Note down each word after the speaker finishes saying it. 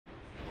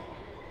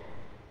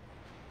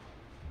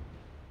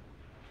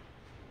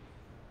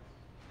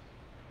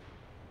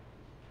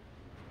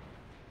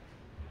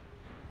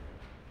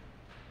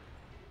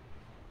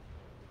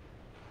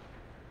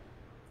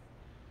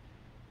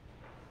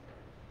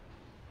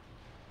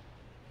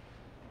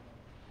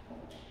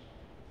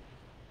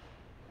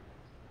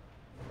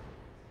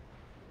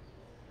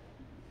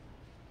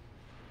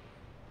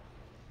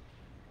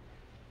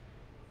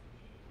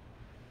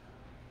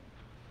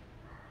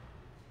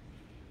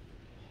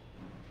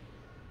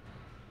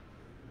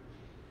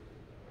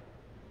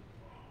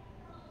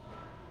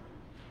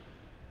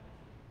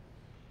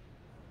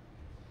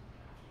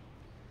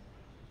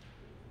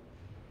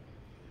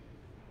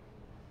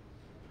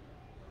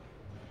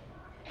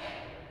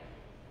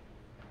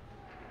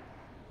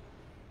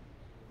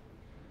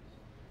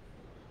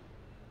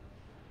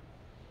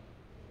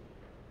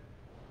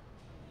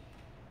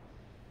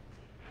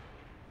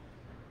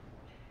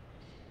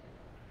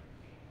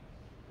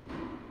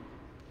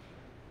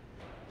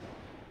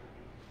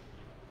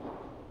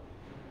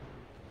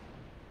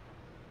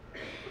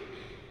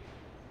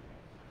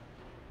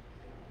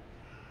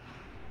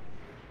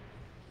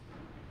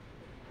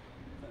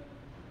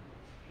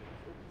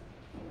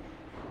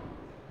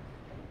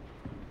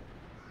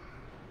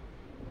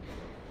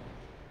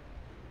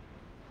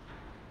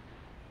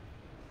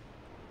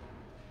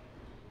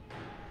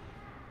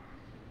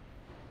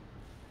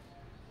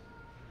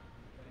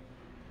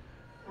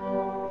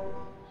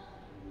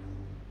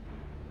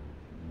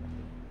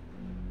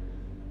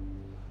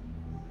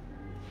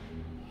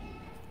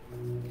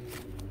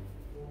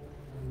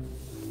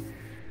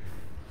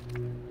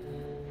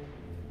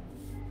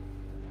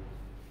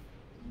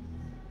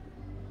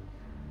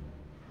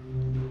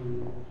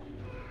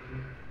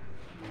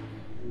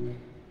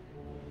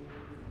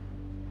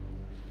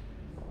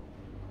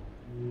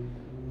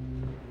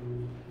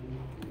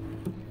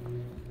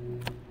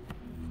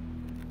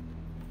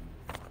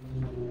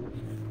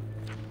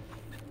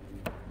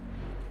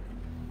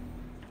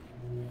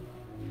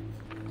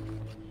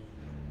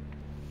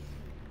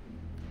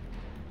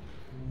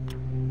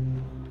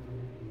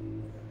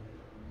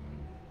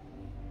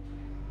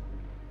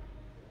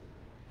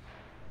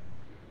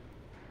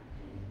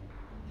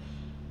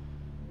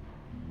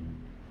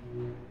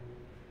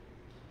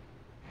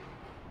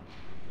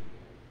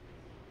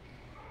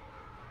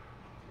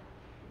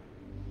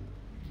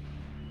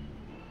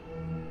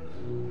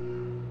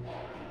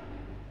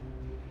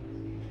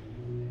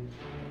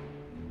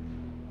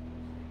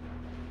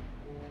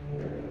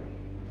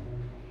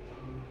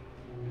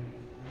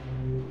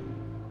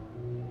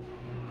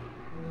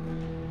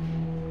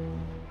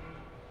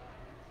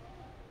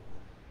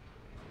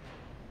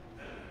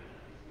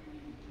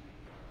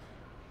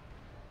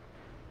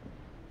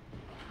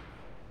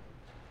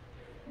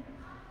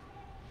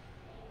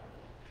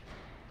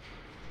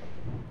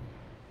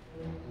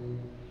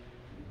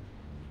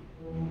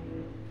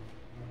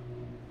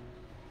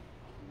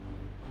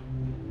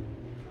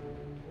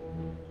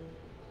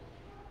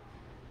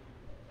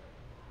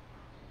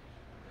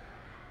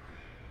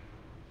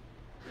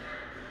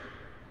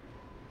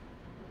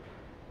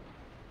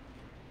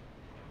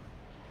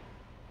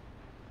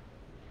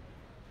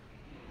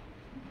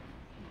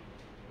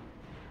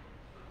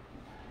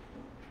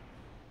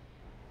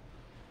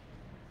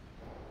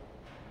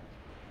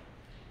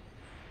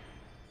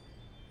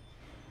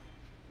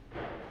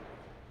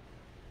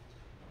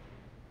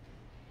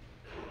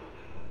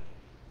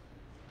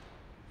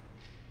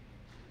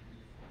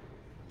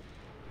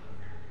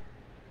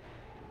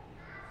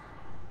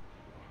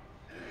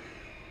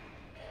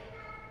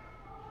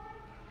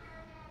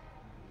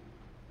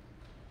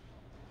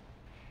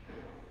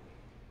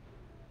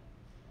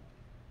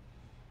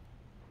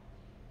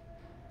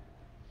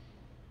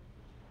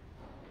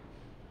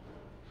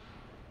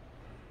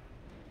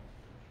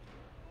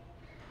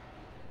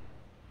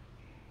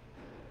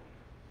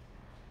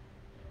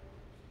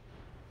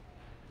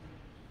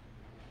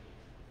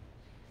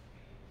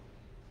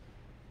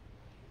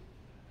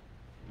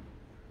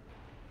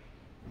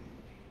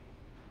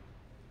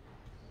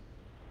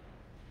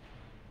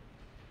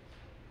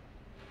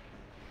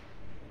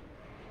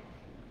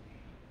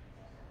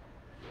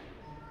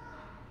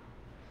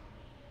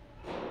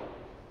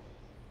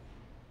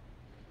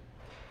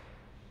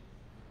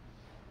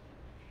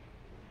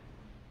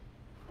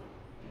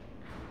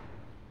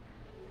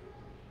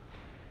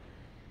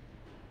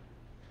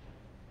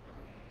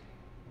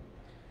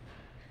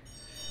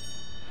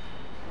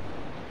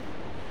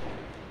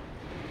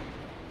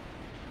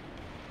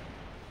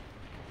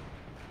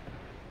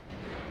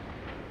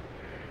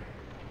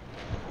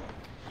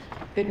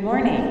Good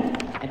morning,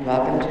 and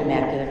welcome to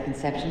Immaculate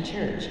Conception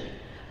Church.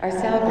 Our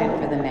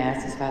celebrant for the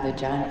Mass is Father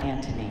John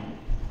Antony.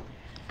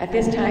 At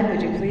this time,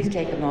 would you please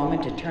take a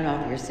moment to turn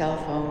off your cell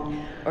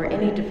phone or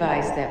any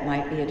device that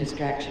might be a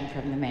distraction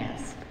from the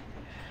Mass.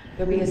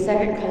 There'll be a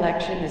second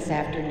collection this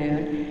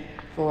afternoon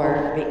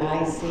for the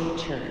IC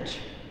Church.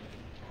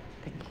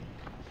 Thank you.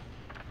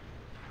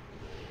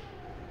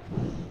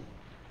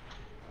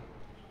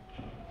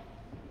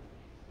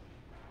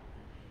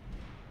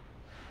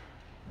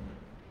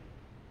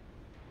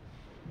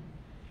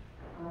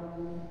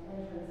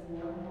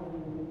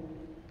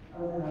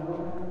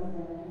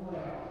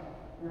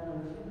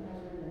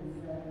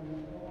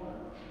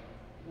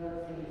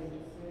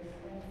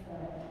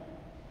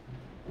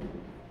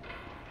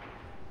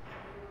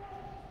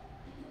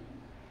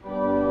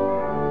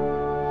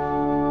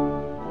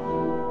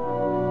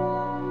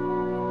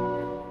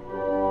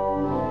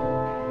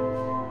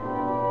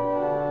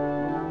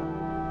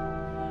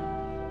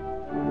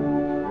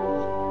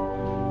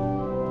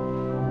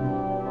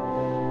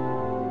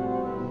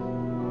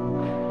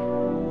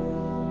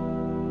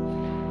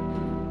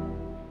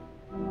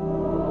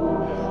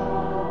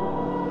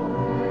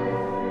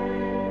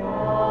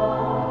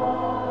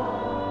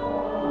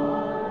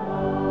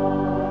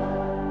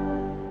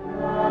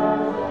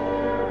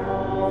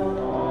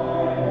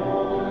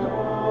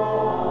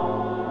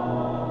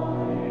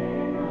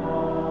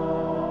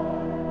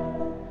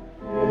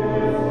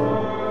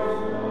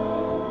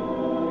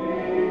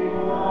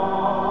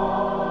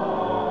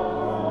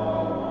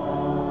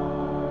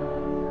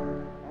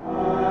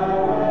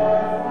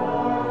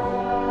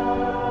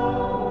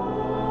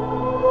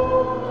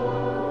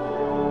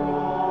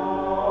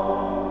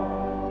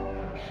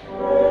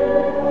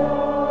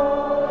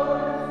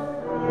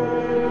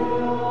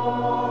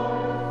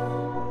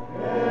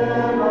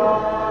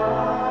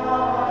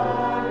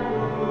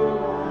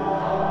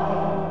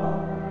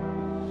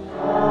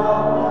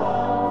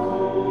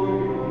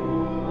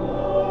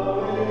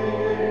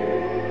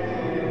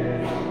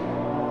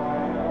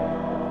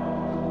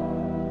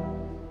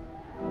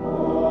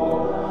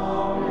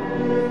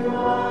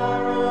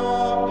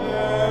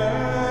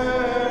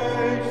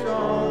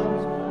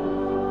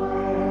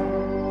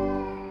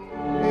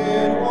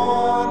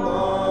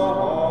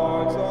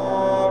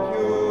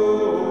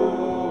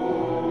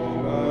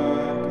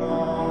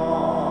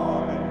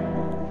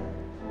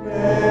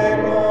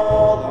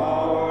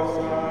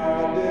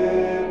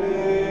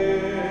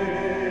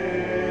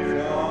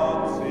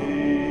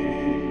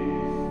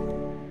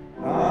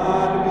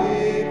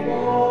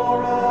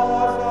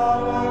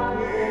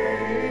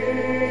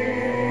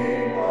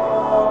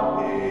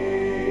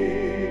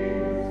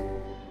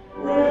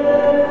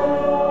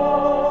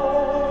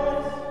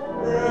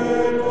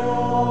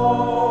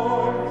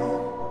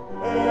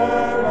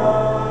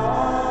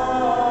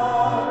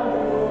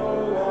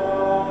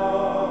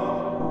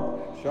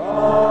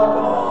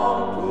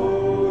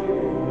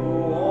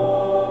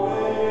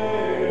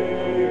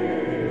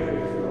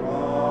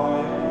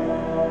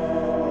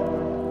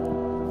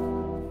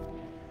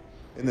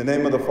 In the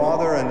name of the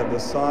Father, and of the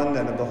Son,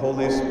 and of the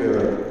Holy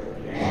Spirit.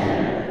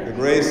 Amen. The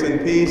grace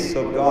and peace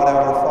of God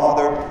our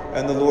Father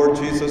and the Lord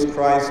Jesus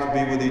Christ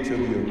be with each of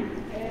you.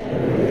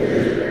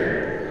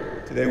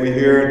 Amen. Today we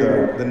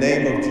hear the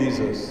name of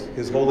Jesus,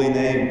 his holy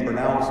name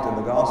pronounced in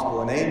the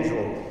Gospel. An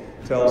angel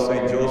tells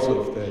St.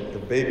 Joseph that the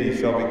baby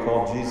shall be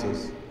called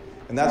Jesus.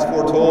 And that's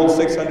foretold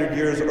 600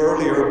 years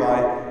earlier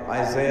by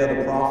Isaiah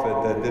the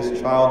prophet, that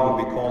this child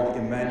would be called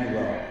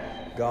Emmanuel,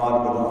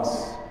 God with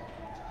us.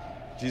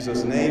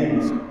 Jesus'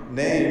 name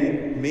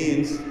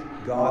means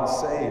God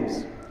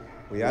saves.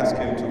 We ask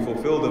him to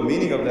fulfill the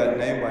meaning of that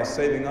name by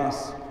saving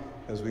us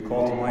as we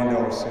call to mind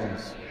our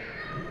sins.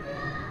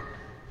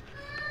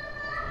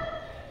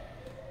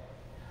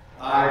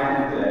 I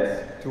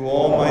confess to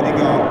Almighty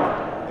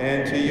God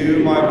and to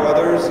you, my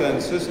brothers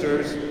and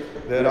sisters,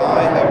 that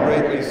I have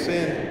greatly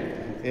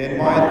sinned in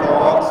my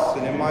thoughts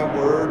and in my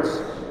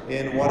words,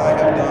 in what I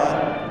have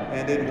done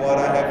and in what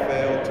I have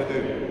failed to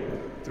do.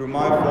 Through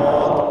my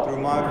fault,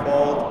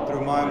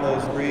 through my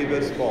most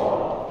grievous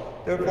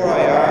fault. Therefore I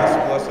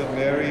ask, Blessed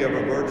Mary,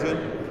 ever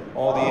Virgin,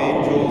 all the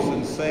angels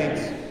and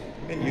saints,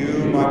 and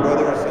you, my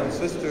brothers and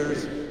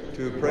sisters,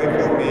 to pray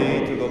for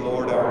me to the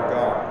Lord our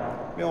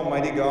God. May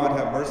Almighty God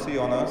have mercy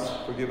on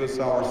us, forgive us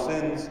our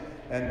sins,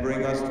 and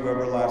bring us to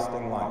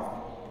everlasting life.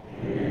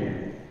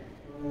 Amen.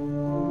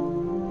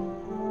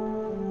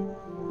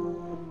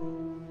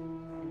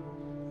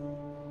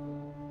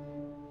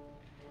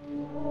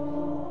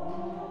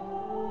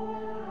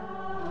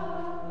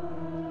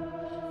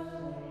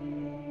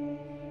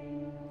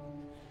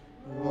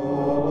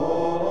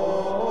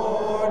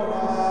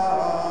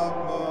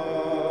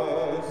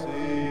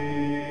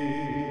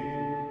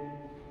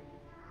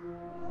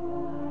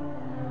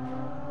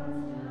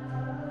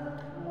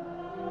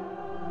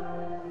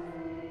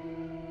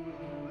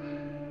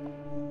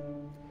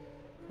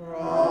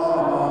 Christ.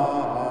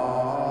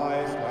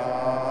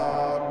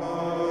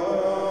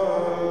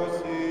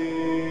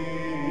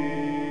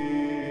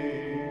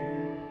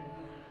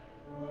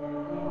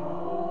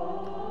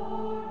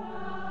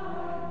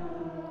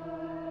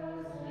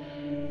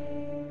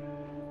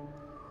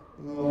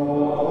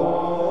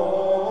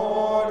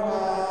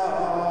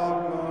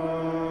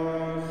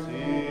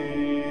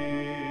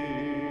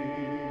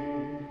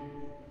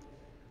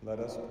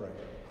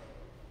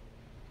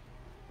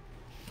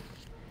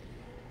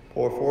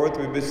 Pour forth,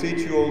 we beseech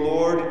you, O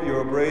Lord,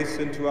 your grace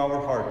into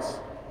our hearts,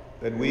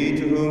 that we,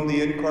 to whom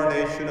the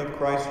incarnation of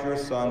Christ your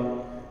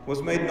Son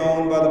was made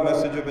known by the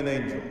message of an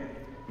angel,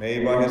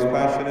 may by his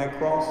passion and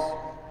cross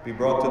be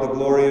brought to the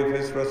glory of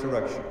his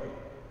resurrection,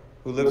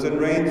 who lives and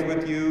reigns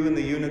with you in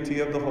the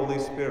unity of the Holy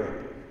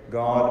Spirit,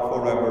 God,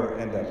 forever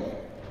and ever.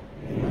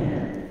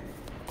 Amen.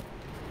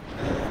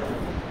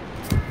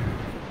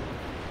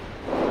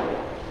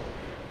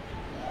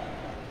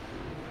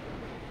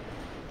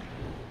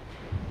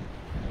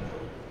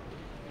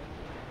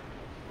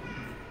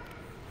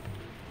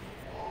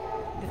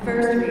 The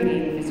first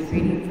reading is a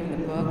reading from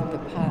the book of the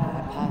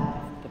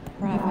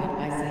prophet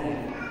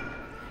Isaiah.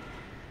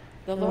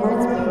 The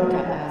Lord spoke to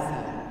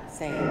Asa,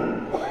 saying,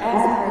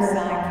 ask for a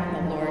sign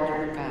from the Lord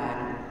your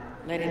God.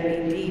 Let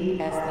it be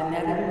deep as the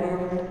nether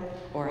world,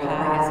 or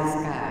high as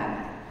the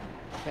sky.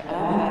 But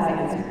Ahaz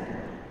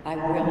answered, I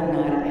will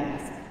not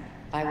ask.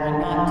 I will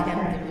not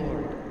tempt the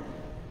Lord.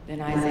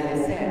 Then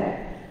Isaiah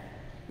said,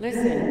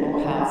 listen,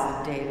 O house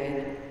of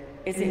David,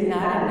 is it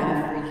not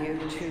enough for you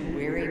two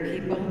weary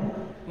people?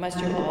 Must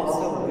you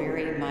also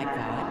weary my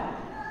God?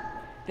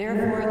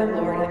 Therefore the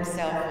Lord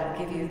himself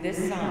will give you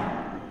this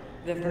sign.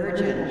 The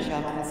virgin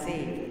shall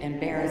conceive and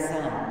bear a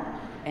son,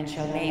 and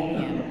shall name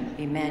him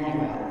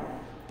Emmanuel,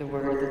 the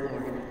word of the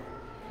Lord.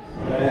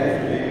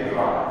 Thanks be to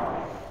God.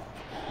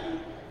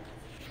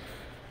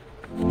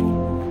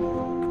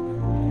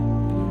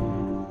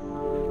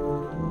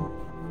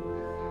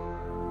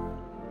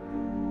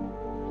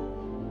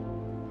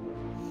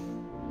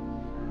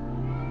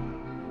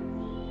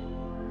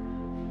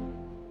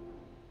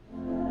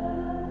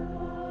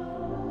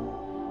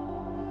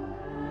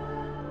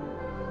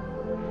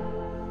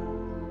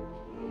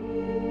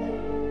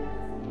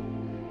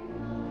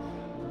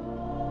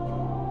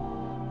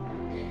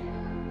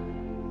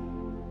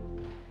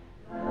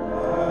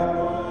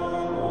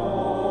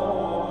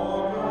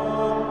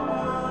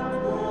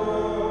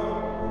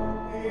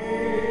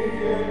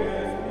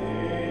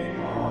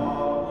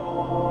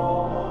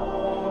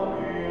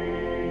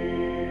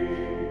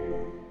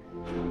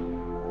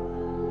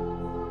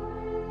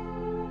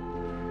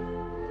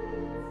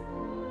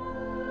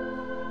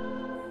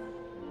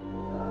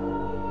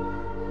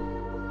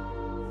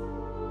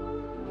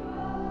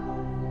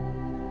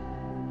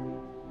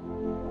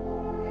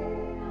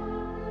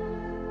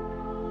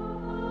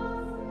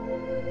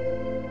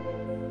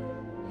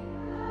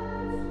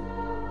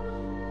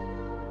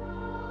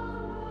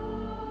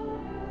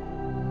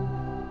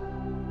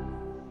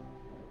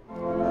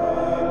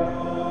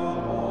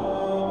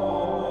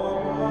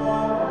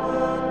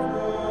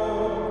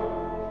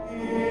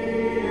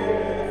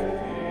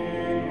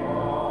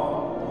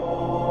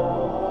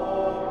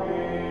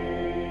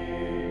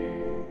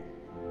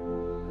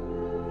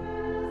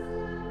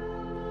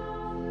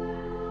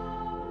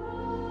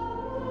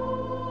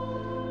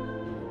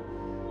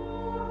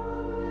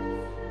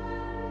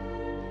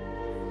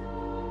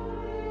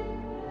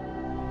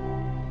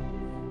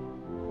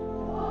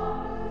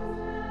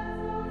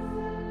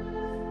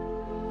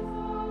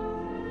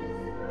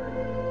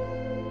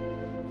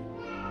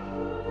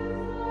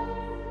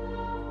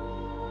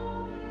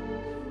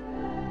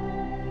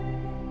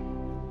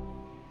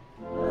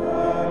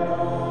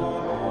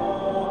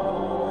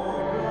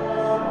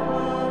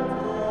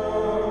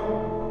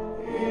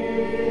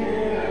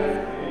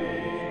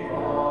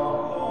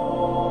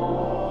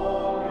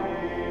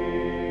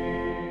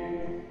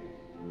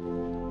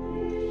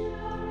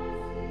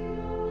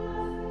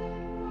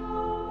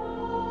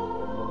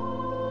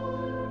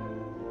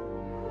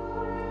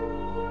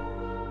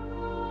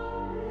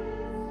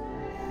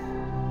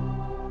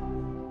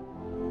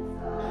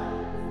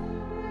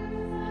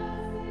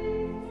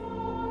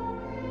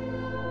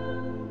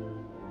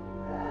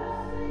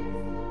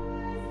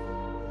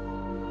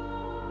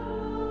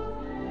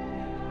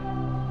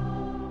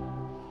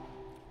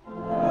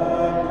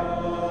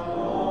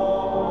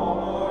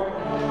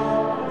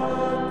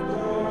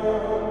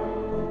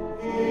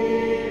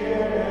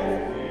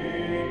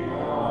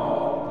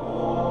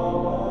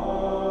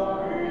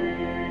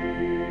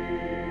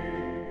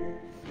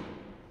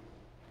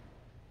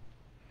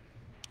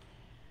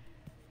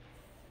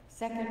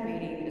 Second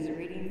reading is a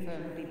reading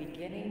from the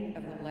beginning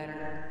of the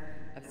letter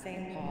of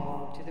St.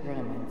 Paul to the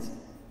Romans.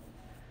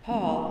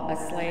 Paul, a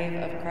slave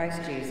of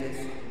Christ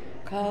Jesus,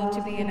 called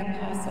to be an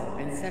apostle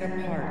and set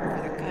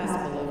apart for the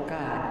gospel of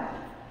God,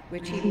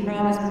 which he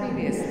promised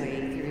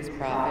previously through his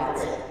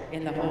prophets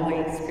in the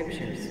Holy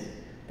Scriptures,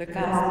 the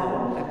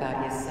gospel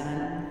about his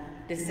Son,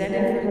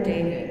 descended from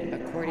David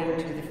according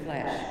to the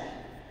flesh,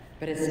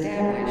 but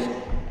established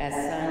as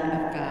Son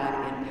of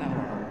God in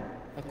power,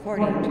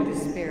 according to the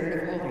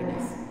Spirit of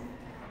holiness,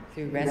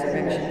 through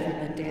resurrection from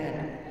the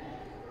dead,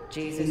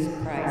 Jesus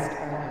Christ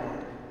our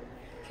Lord.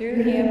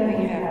 Through him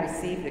we have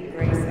received the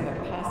grace of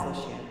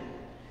apostleship,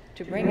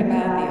 to bring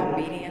about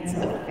the obedience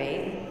of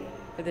faith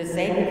for the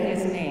sake of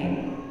his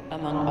name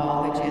among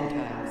all the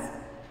Gentiles,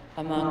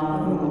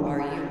 among whom are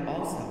you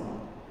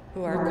also,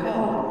 who are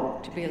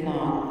called to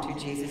belong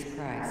to Jesus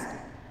Christ.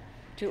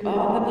 To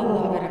all the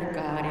beloved of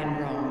God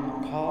in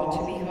Rome, called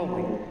to be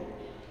holy,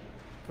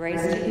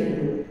 Grace to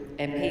you,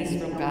 and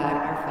peace from God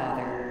our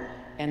Father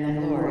and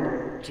the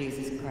Lord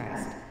Jesus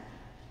Christ.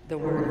 The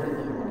word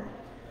of the Lord.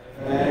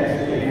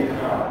 Thanks be to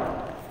God.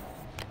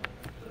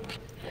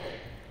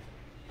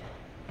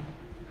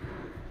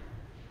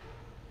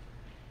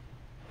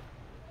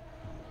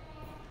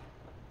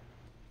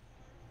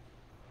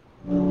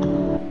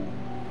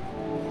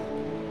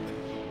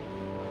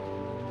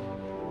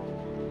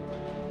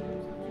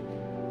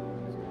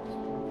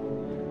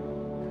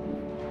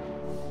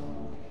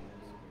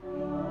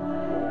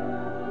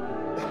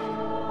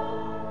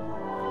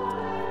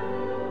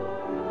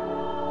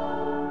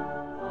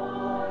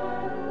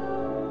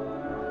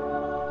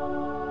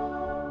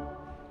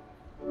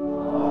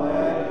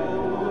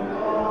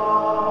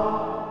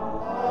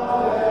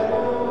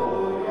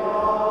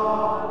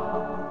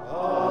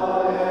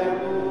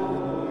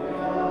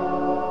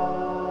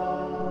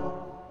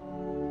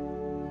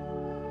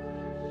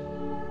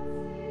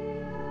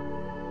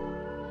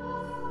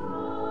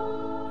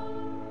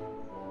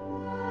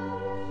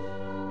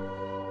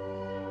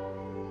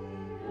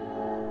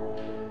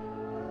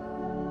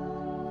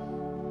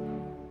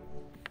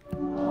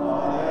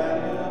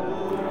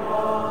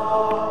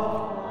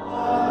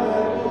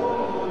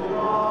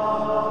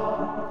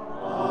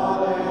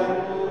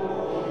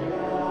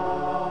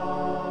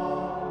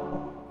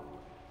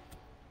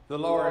 The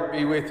Lord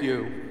be with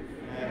you.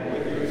 And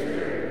with your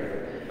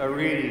spirit. A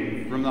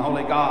reading from the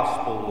Holy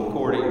Gospel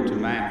according to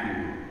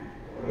Matthew.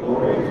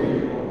 Glory to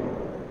you, Lord.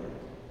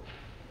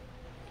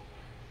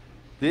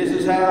 This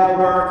is how the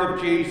birth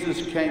of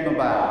Jesus came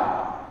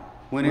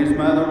about. When his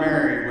mother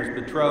Mary was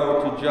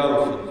betrothed to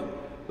Joseph,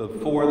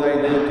 before they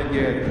lived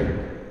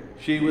together,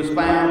 she was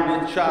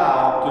found with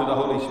child through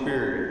the Holy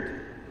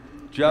Spirit.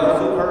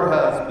 Joseph, her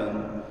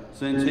husband,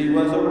 since he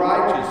was a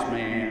righteous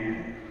man,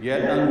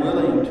 yet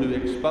unwilling to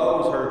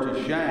expose her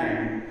to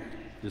shame,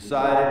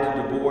 decided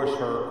to divorce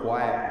her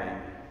quietly.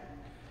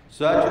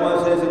 Such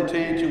was his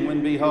intention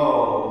when,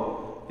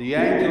 behold, the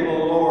angel of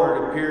the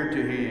Lord appeared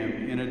to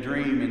him in a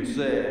dream and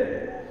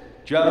said,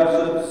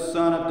 Joseph,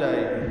 son of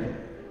David,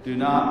 do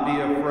not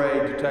be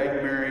afraid to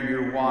take Mary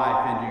your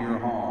wife into your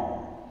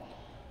home.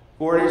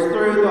 For it is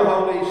through the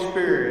Holy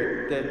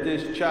Spirit that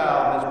this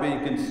child has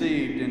been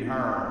conceived in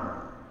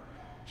her.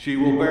 She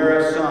will bear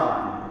a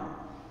son,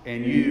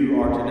 and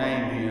you are to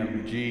name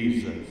him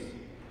Jesus,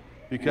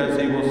 because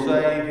he will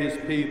save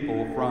his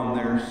people from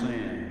their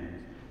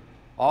sins.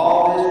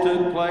 All this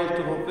took place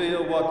to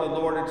fulfill what the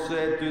Lord had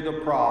said through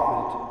the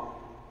prophet.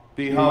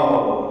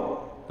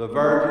 Behold, the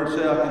virgin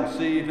shall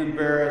conceive and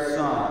bear a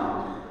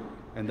son,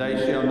 and they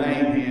shall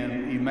name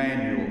him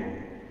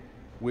Emmanuel,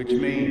 which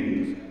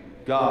means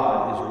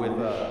God is with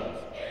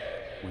us.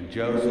 When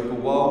Joseph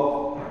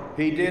awoke,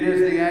 he did as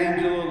the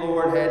angel of the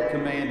Lord had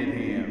commanded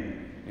him,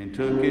 and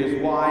took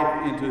his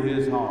wife into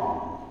his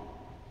home.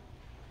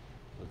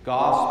 The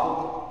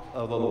Gospel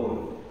of the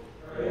Lord.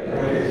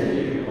 Praise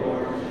to you,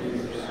 Lord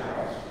Jesus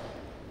Christ.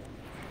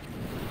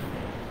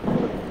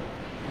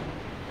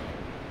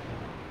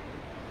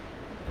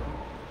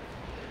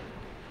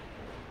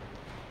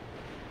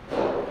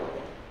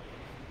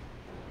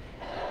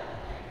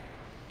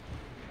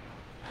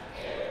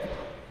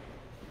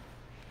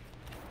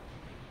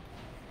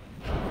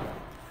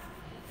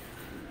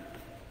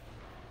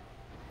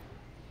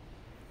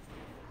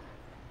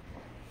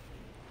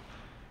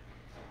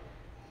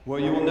 Well,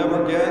 you will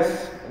never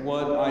guess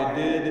what I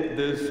did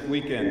this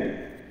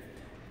weekend.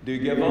 Do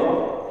you give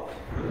up?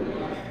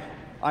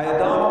 I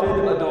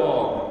adopted a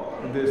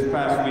dog this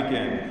past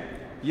weekend.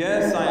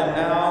 Yes, I am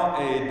now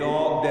a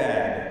dog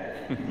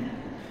dad.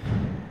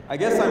 I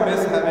guess I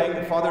miss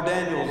having Father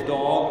Daniel's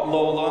dog,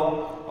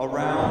 Lola,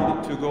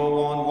 around to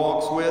go on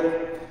walks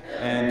with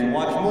and to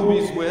watch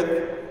movies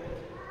with.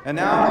 And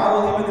now I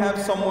will even have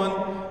someone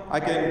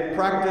I can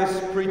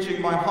practice preaching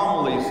my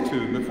homilies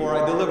to before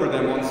I deliver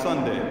them on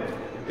Sunday.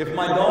 If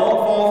my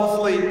dog falls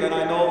asleep, then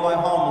I know my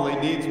homily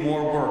needs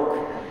more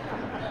work.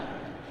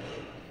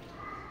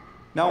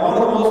 Now, one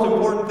of the most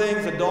important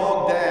things a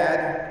dog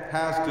dad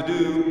has to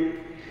do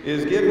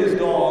is give his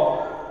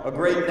dog a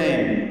great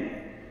name.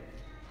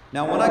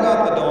 Now, when I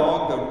got the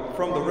dog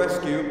from the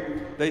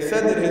rescue, they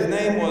said that his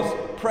name was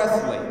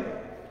Presley.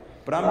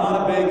 But I'm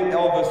not a big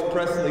Elvis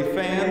Presley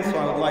fan, so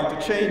I would like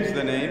to change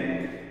the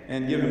name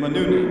and give him a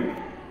new name.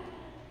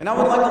 And I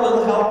would like a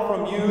little help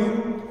from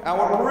you,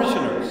 our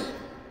parishioners.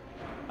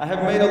 I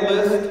have made a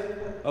list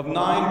of 9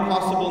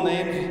 possible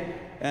names,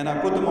 and I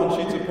put them on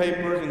sheets of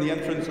paper in the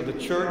entrance of the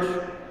church.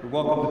 You're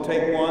welcome to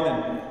take one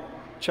and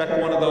check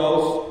one of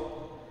those.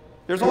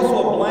 There's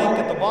also a blank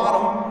at the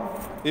bottom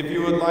if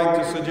you would like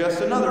to suggest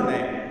another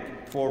name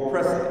for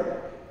Presley.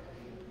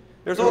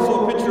 There's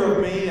also a picture of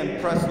me and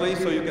Presley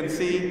so you can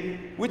see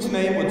which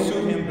name would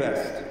suit him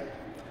best.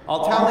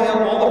 I'll tally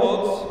up all the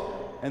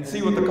votes and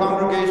see what the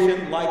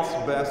congregation likes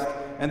best,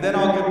 and then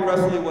I'll give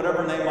Presley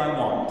whatever name I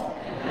want.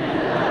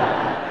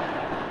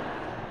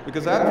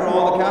 Because after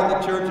all, the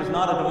Catholic Church is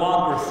not a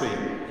democracy.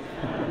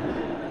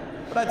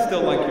 But I'd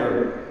still like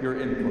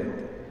your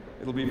input.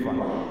 It'll be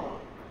fun.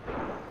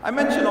 I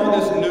mention all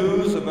this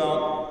news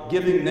about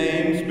giving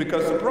names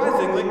because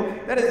surprisingly,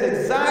 that is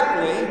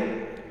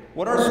exactly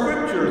what our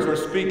scriptures are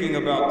speaking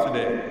about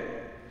today.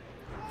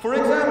 For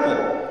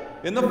example,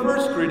 in the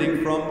first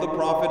reading from the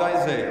prophet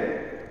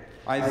Isaiah,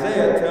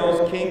 Isaiah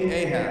tells King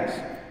Ahaz,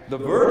 "The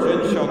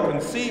virgin shall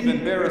conceive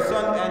and bear a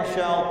son and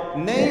shall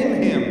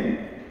name him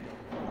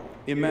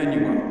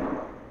Emmanuel."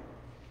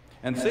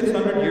 And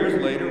 600 years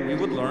later, we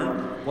would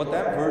learn what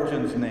that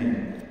virgin's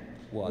name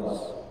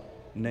was,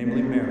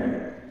 namely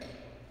Mary.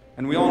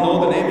 And we all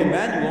know the name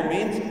Emmanuel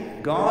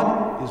means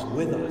God is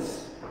with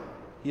us.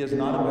 He has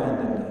not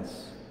abandoned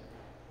us.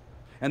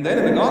 And then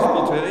in the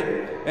gospel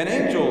today, an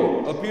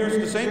angel appears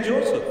to St.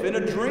 Joseph in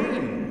a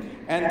dream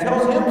and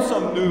tells him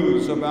some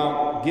news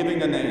about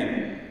giving a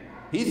name.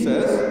 He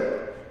says,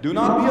 "Do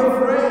not be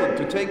afraid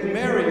to take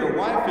Mary, your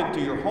wife,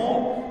 into your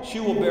home. She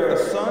will bear a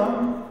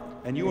son,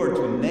 and you are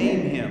to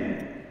name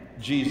him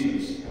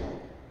Jesus,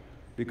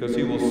 because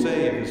he will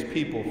save his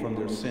people from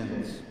their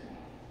sins."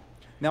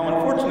 Now,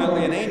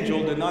 unfortunately, an angel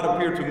did not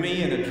appear to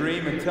me in a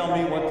dream and tell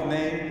me what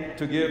name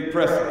to give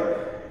Presley.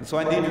 And so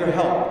I need your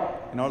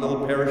help in our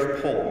little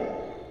parish poll.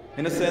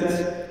 In a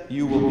sense,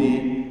 you will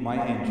be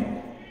my angel.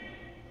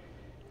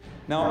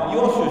 Now, you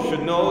also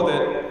should know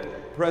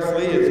that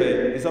Presley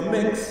is a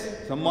mix.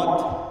 It's a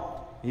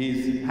mutt.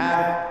 He's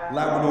half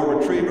Labrador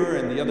Retriever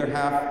and the other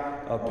half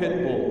a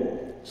Pit Bull.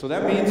 So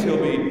that means he'll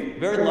be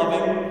very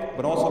loving,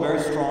 but also very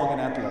strong and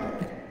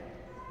athletic.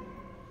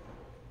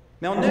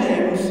 Now,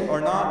 names are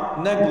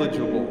not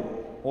negligible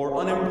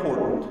or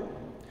unimportant.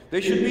 They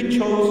should be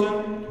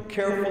chosen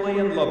carefully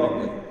and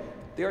lovingly.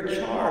 They are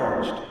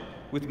charged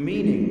with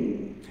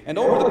meaning. And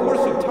over the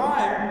course of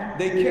time,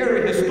 they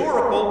carry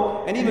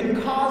historical and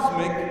even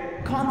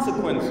cosmic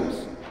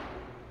consequences.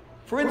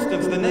 For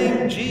instance, the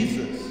name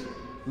Jesus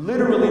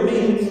literally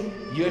means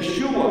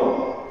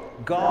Yeshua,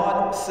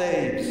 God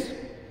saves.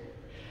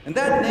 And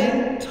that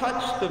name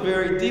touched the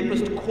very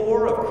deepest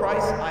core of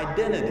Christ's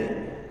identity,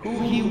 who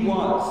he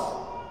was.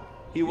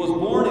 He was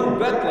born in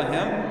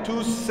Bethlehem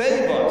to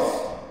save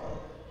us.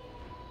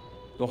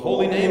 The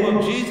holy name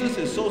of Jesus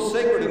is so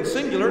sacred and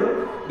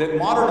singular that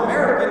modern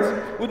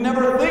Americans would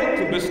never think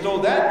to bestow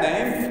that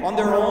name on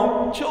their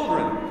own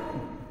children.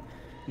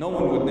 No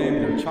one would name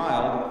their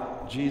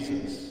child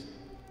Jesus,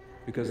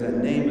 because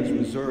that name is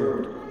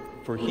reserved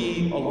for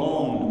he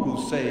alone who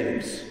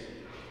saves.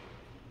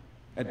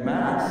 At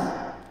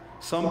Mass,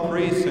 some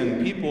priests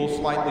and people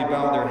slightly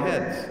bow their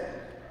heads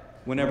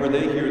whenever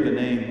they hear the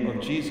name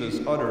of Jesus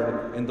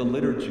uttered in the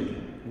liturgy.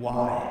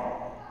 Why?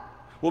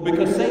 Well,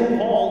 because St.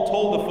 Paul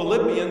told the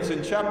Philippians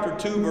in chapter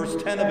 2,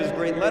 verse 10 of his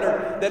great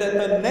letter, that at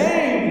the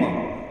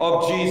name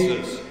of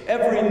Jesus,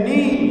 every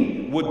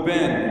knee would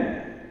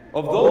bend,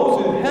 of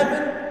those in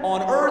heaven,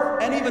 on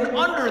earth, and even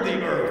under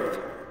the earth.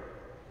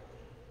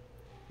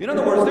 In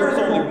other words, there is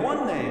only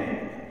one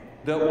name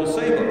that will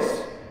save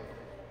us,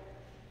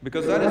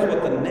 because that is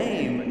what the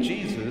name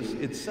Jesus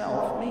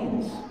itself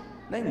means,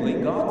 namely,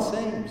 God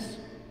saves.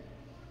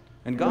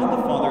 And God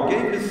the Father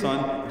gave his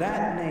Son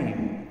that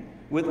name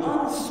with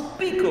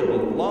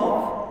unspeakable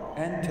love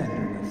and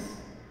tenderness.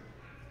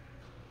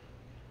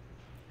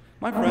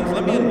 My friends,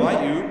 let me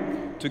invite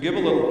you to give a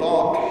little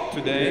thought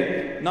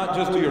today, not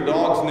just to your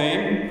dog's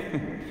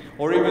name,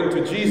 or even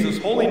to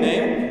Jesus' holy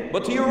name,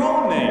 but to your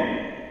own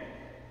name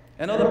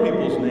and other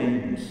people's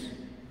names.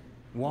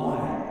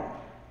 Why?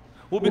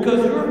 Well,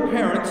 because your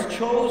parents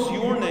chose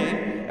your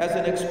name as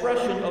an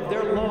expression of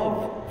their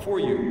love for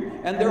you,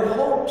 and their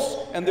hopes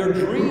and their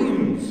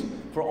dreams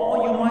for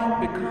all you might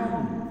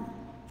become.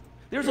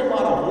 There's a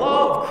lot of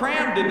love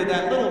crammed into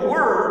that little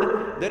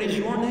word that is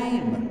your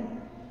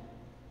name.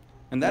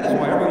 And that is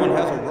why everyone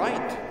has a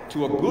right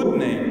to a good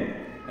name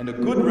and a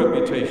good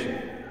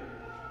reputation.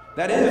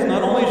 That is,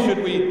 not only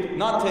should we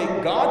not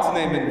take God's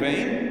name in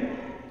vain,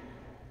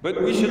 but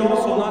we should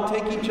also not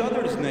take each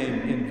other's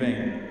name in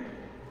vain.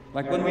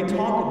 Like when we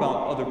talk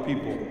about other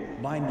people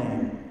by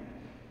name.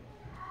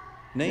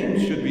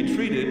 Names should be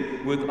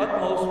treated with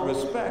utmost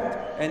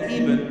respect and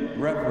even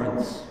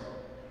reverence.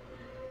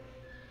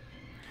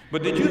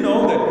 But did you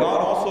know that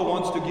God also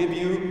wants to give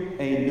you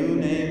a new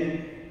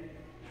name?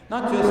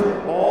 Not just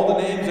all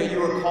the names that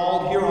you are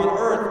called here on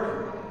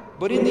earth,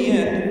 but in the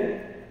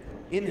end,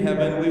 in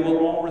heaven, we will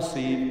all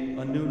receive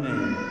a new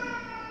name.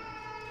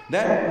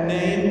 That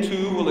name,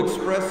 too, will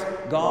express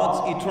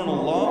God's eternal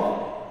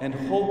love and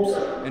hopes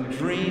and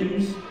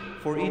dreams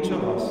for each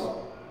of us,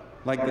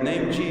 like the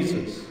name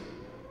Jesus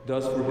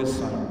does for his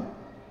Son.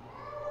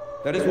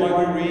 That is why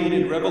we read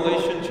in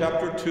Revelation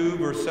chapter 2,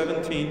 verse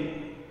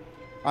 17,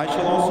 "I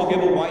shall also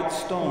give a white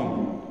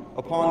stone,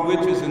 upon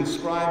which is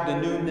inscribed a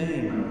new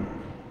name,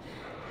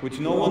 which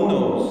no one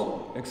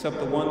knows except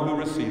the one who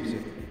receives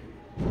it."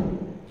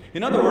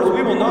 In other words,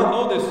 we will not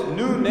know this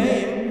new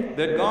name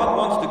that God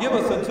wants to give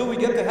us until we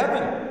get to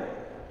heaven.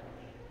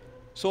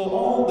 So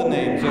all the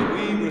names that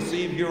we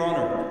receive here on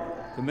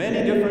earth, the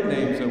many different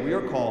names that we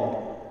are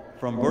called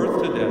from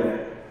birth to death,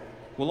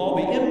 will all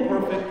be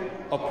imperfect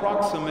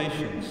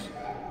approximations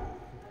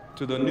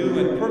to the new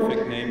and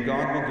perfect name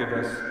God will give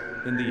us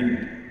in the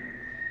end.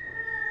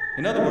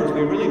 In other words,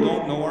 we really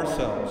don't know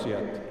ourselves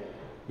yet,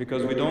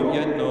 because we don't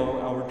yet know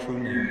our true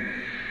name.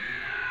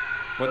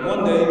 But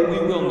one day we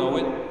will know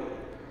it,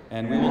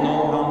 and we will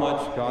know how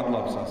much God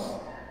loves us.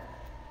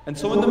 And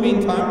so in the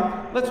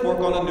meantime, let's work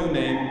on a new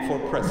name for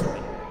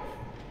Presley.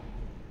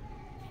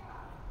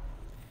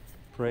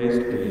 Praise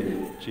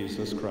be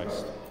Jesus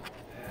Christ.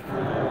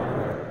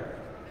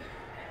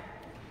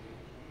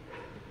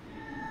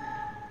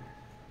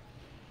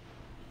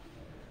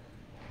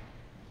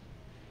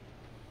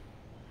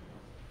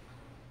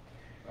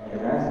 I can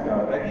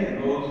ask Becky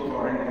and those who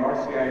are in the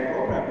RCI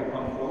program to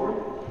come forward.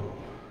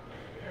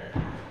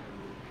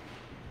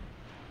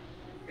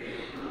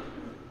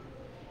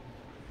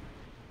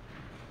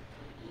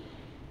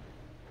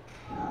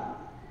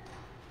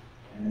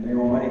 And may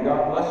Almighty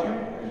God bless you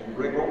as you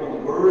break open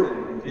the Word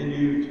and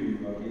continue to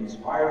be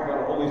inspired by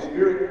the Holy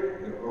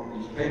Spirit. That open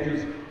these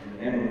pages in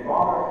the name of the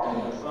Father, and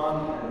of the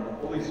Son, and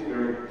of the Holy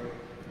Spirit.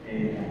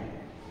 Amen.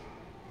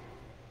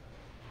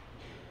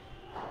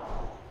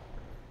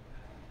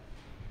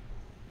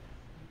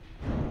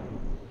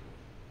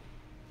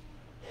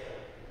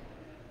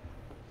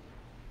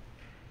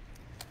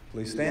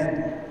 Please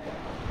stand.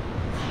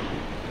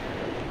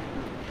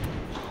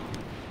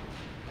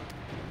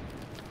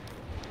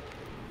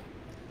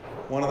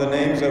 One of the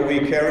names that we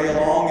carry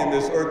along in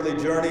this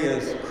earthly journey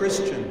is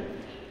Christian.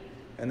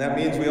 And that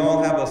means we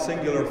all have a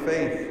singular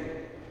faith.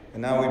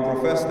 And now we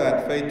profess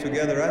that faith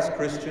together as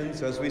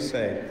Christians as we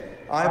say,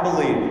 I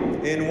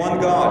believe in one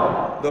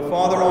God, the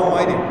Father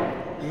Almighty,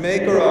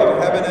 maker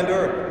of heaven and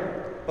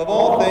earth, of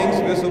all things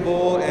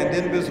visible and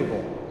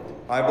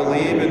invisible. I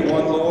believe in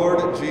one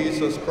Lord,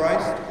 Jesus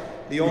Christ,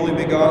 the only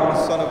begotten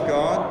Son of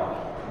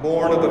God,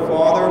 born of the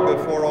Father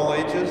before all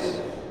ages,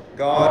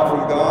 God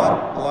from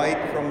God,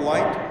 light from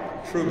light,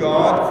 true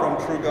God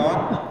from true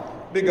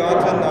God,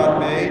 begotten, not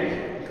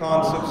made,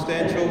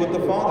 consubstantial with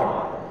the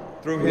Father.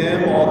 Through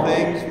him all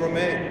things were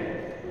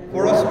made.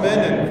 For us men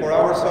and for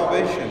our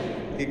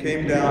salvation he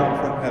came down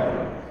from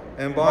heaven,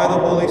 and by the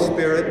Holy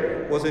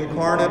Spirit was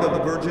incarnate of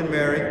the Virgin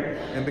Mary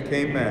and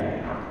became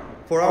man.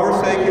 For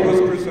our sake he was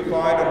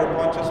crucified under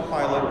Pontius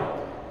Pilate.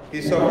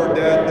 He suffered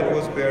death and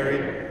was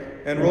buried,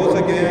 and rose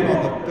again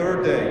on the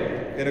third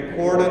day in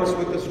accordance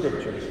with the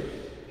Scriptures.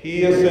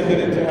 He ascended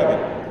into heaven,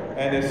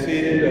 and is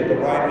seated at the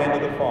right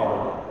hand of the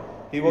Father.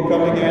 He will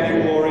come again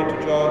in glory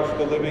to judge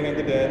the living and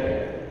the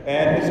dead,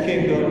 and his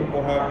kingdom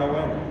will have no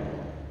end.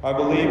 I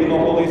believe in the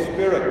Holy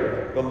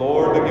Spirit, the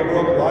Lord, the giver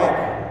of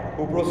life,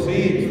 who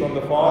proceeds from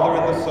the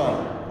Father and the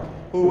Son,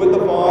 who with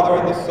the Father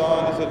and the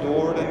Son is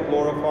adored and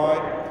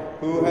glorified,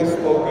 who has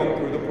spoken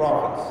through the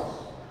prophets.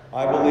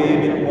 I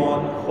believe in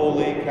one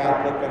holy,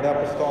 Catholic, and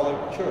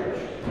Apostolic Church.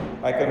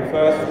 I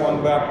confess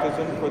one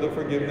baptism for the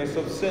forgiveness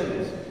of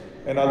sins,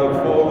 and I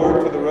look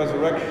forward to the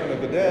resurrection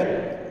of the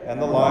dead and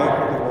the life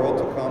of the world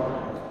to come.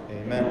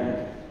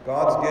 Amen.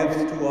 God's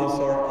gifts to us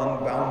are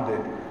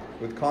unbounded.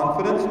 With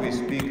confidence, we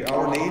speak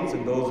our needs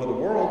and those of the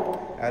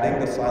world, adding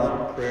the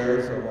silent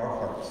prayers of our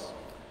hearts.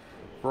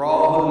 For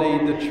all who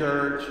lead the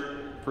church,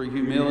 for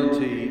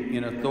humility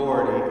in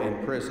authority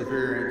and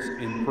perseverance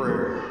in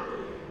prayer,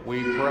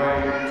 we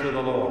pray to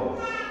the Lord.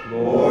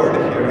 Lord,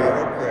 hear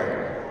our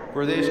prayer.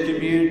 For this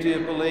community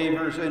of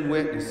believers and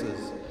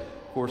witnesses,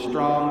 for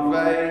strong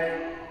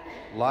faith,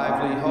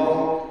 lively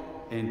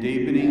hope, and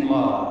deepening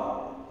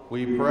love,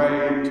 we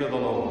pray to the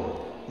Lord.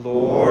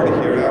 Lord,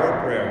 hear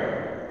our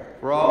prayer.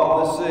 For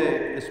all the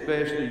sick,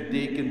 especially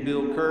Deacon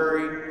Bill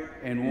Curry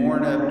and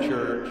Worn Up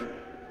Church,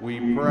 we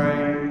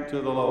pray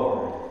to the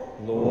Lord.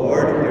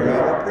 Lord, hear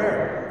our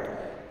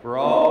prayer. For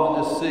all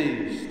the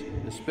deceased,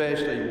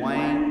 especially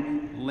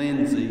Wayne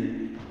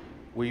Lindsay,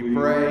 we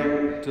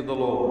pray to the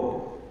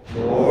Lord.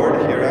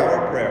 Lord, hear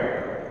our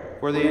prayer.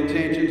 For the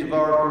intentions of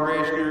our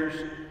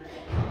parishioners,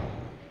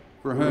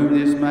 for whom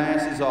this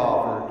Mass is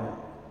offered,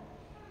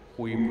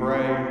 we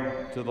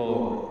pray to the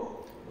Lord.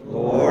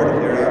 Lord,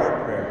 hear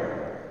our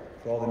prayer.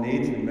 For all the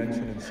needs we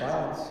mention in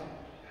silence.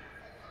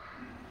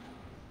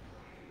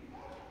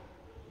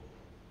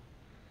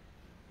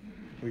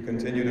 We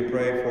continue to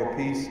pray for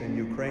peace in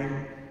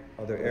Ukraine,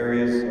 other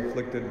areas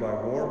afflicted by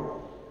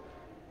war.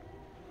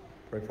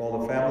 Pray for all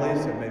the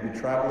families that may be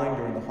traveling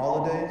during the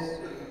holidays,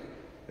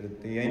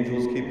 that the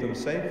angels keep them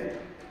safe.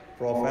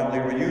 For all family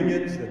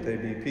reunions, that they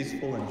be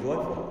peaceful and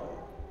joyful.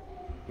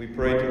 We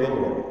pray to the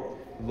Lord.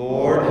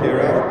 Lord,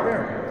 hear our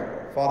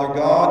prayer. Father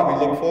God,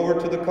 we look forward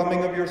to the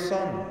coming of your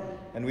Son,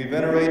 and we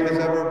venerate his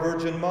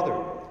ever-Virgin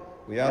Mother.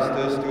 We ask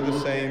this through the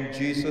same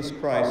Jesus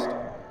Christ,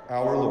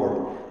 our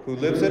Lord, who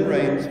lives and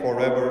reigns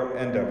forever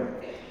and ever.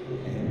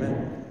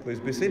 Amen. Please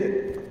be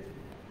seated.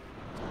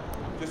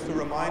 Just a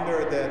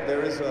reminder that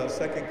there is a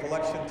second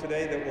collection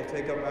today that we'll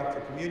take up after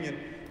communion.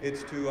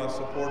 It's to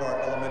support our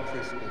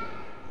elementary school.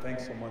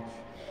 Thanks so much.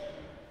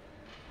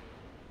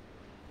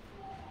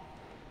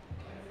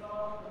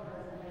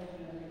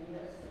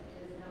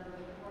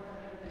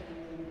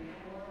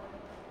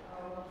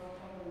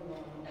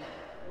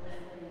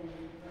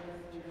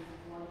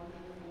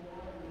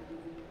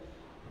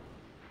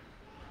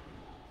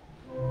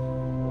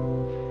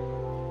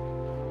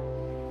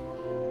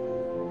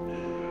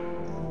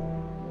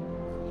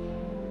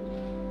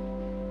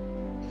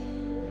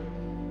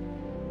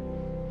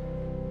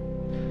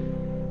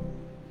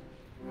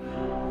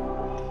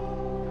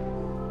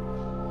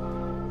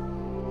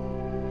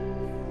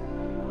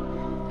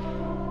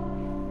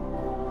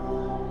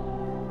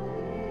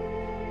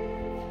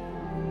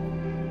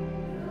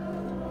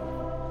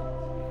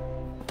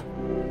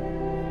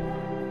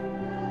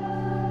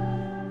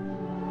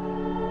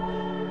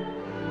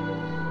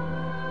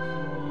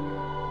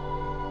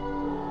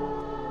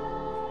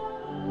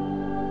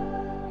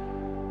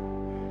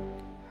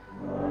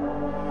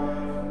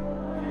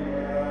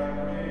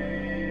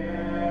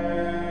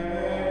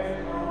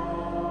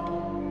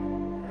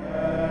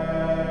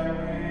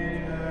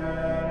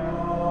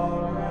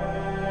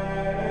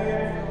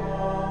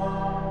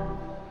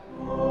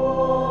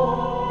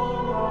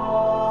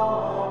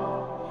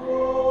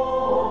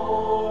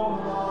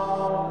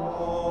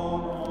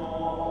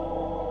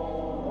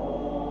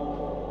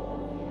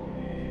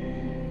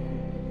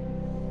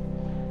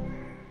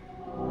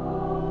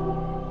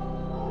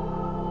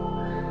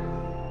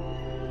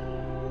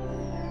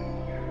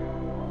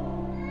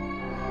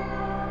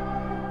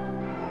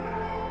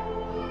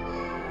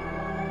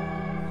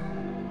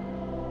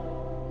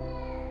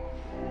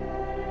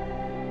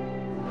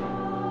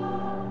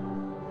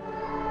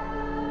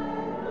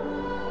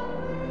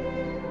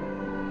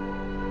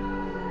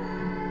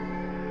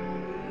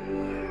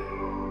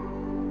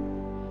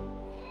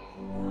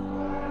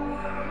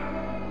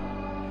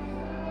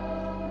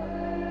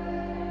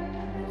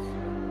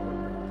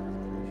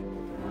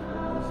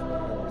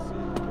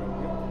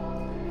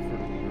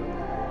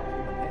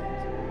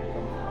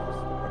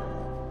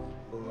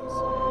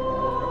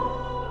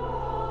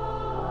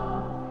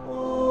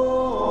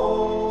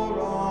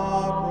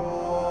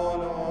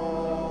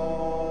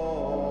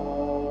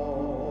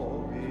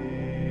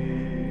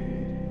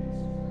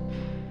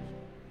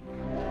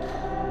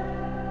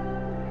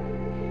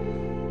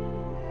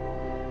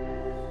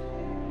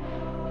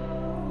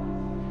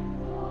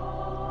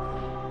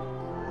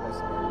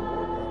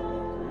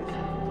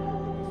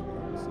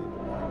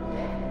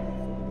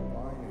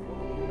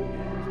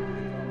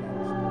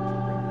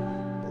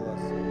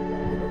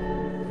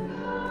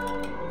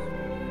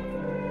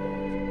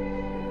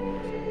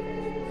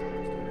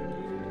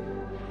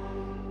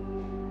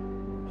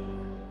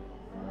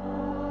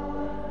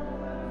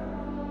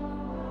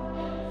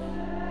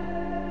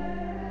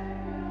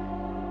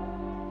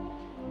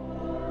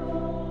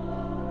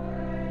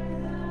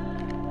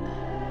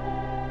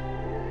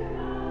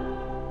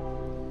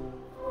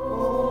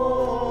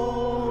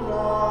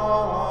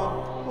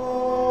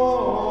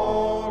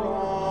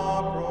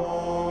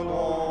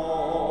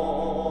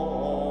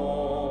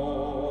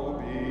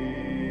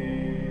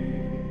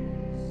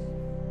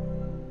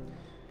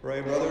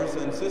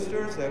 and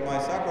sisters, that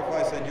my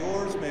sacrifice and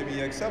yours may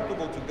be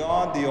acceptable to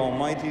God, the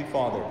Almighty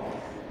Father.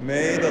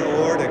 May the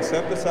Lord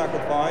accept the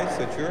sacrifice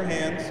at your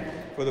hands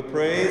for the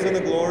praise and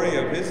the glory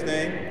of his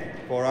name,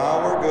 for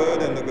our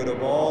good and the good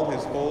of all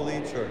his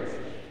holy church.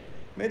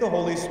 May the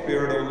Holy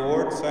Spirit, O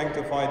Lord,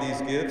 sanctify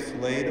these gifts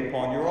laid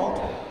upon your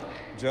altar,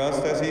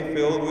 just as he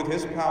filled with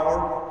his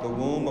power the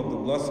womb of the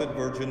Blessed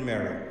Virgin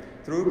Mary,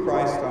 through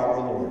Christ our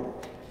Lord.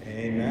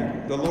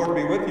 Amen. The Lord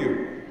be with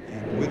you,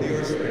 and with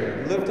your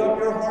spirit. Lift up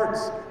your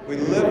hearts. We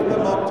lift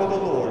them up to the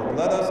Lord.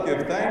 Let us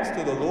give thanks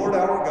to the Lord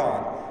our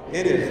God.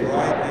 It is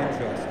right and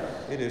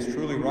just. It is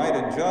truly right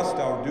and just,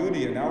 our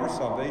duty and our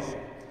salvation,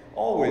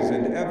 always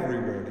and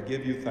everywhere to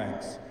give you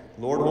thanks.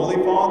 Lord, Holy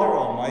Father,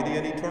 Almighty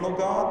and eternal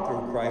God,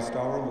 through Christ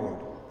our Lord.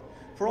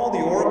 For all the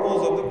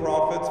oracles of the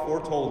prophets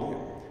foretold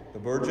him. The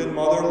Virgin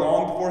Mother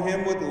longed for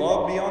him with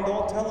love beyond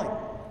all telling.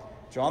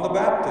 John the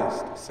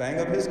Baptist sang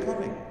of his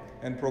coming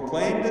and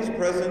proclaimed his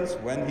presence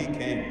when he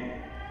came.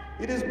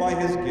 It is by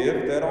his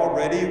gift that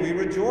already we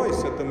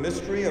rejoice at the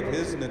mystery of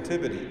his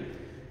nativity,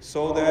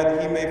 so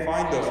that he may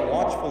find us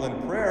watchful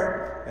in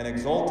prayer and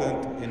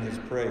exultant in his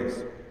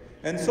praise.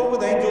 And so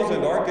with angels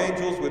and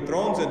archangels, with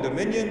thrones and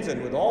dominions,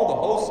 and with all the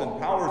hosts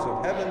and powers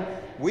of heaven,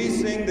 we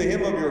sing the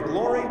hymn of your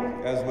glory,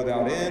 as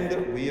without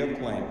end we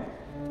acclaim.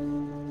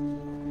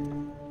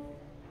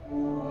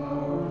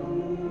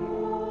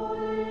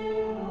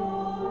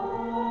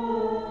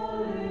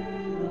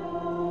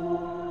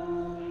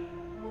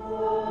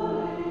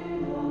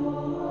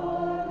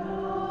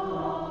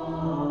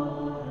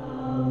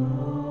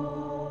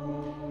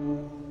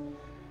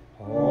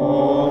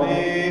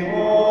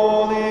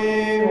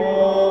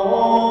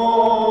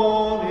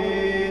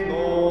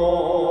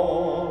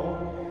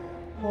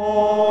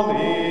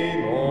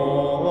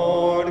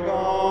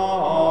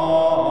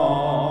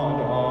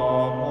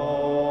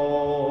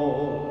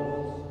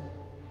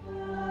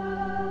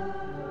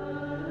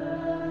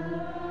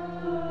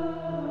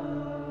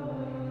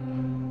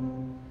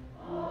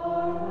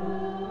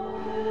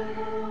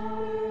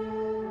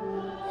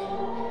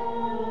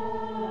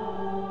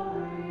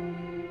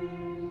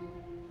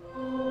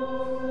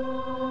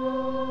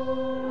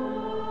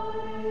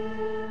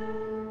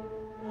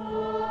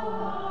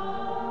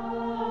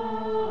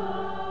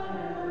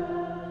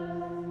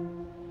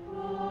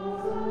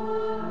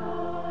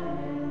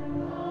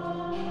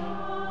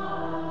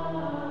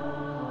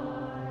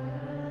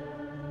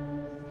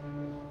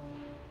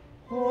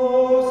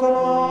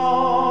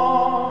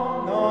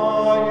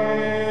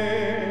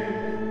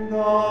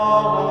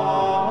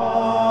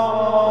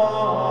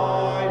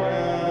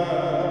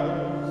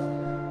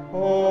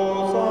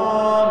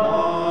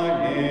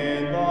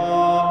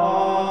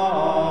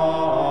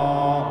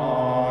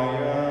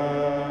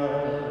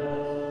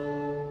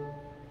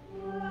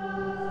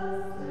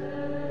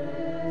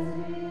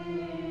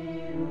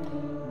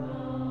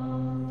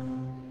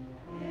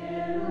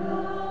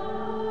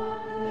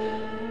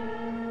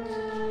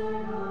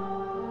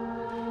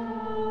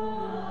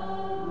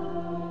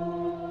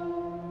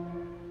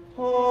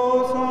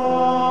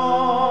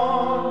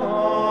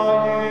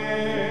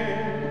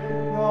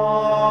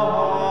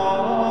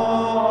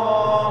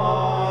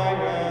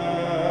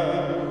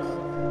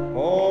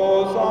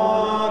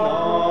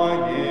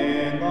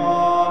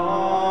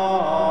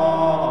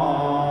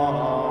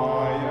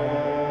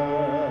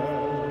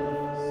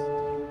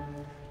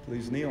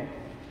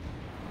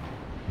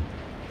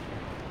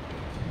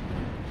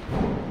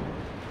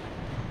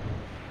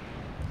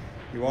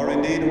 You are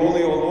indeed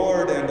holy, O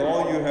Lord, and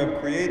all you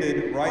have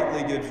created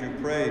rightly gives you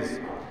praise.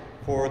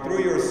 For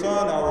through your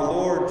Son, our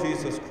Lord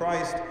Jesus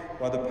Christ,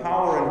 by the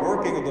power and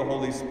working of the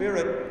Holy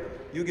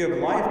Spirit, you give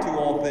life to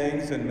all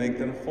things and make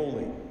them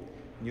holy.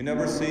 You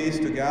never cease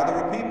to gather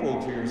a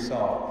people to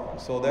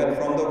yourself, so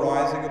that from the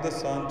rising of the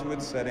sun to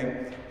its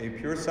setting, a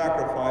pure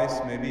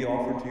sacrifice may be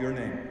offered to your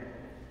name.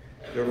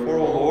 Therefore,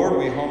 O Lord,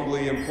 we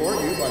humbly implore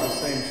you, by the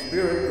same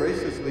Spirit,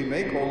 graciously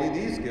make holy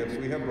these gifts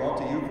we have brought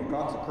to you for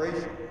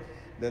consecration,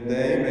 that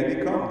they may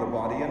become the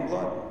body and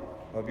blood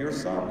of your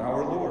Son,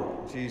 our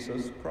Lord,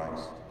 Jesus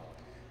Christ,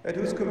 at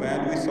whose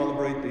command we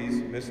celebrate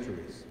these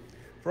mysteries.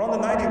 For on the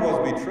night he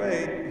was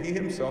betrayed, he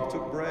himself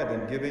took bread,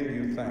 and giving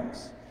you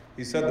thanks,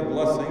 he said the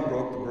blessing,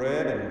 broke the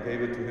bread, and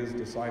gave it to his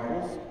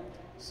disciples,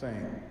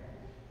 saying,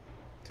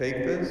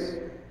 "Take this,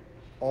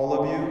 all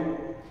of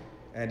you,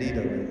 and eat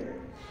of it.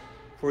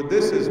 For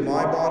this is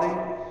my body,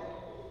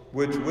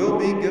 which will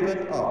be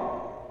given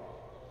up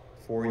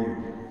for you."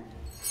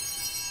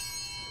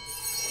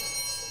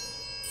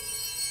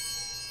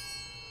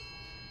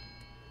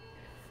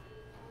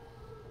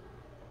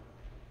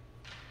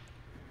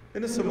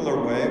 In a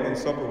similar way, when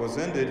supper was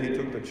ended, he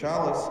took the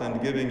chalice,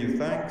 and giving you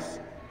thanks,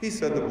 he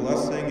said the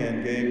blessing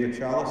and gave the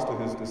chalice to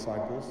his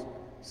disciples,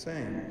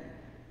 saying,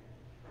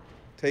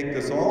 "Take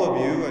this, all of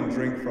you, and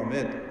drink from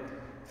it,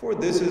 for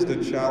this is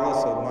the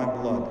chalice of my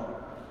blood,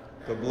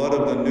 the blood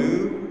of the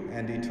new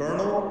and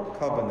eternal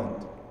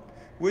covenant,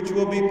 which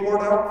will be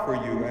poured out for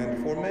you and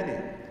for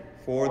many,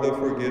 for the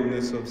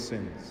forgiveness of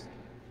sins.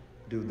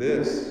 Do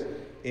this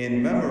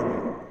in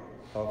memory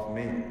of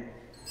me."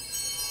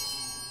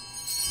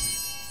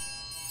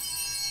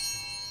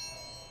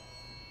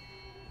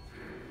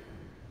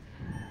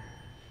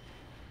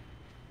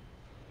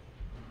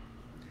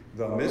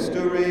 The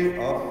mystery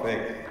of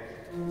faith.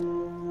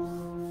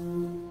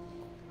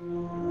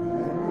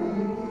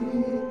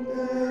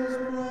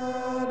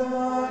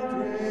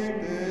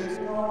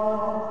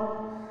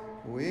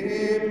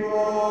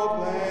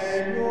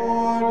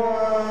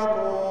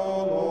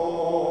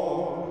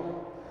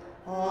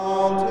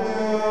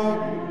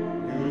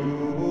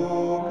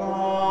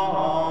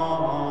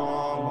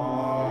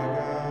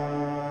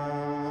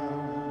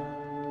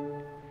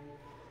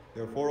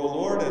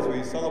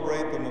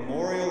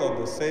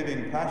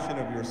 Passion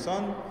of your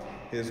Son,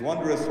 his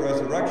wondrous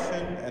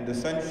resurrection and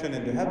ascension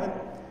into heaven,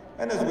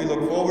 and as we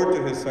look forward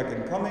to his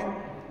second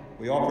coming,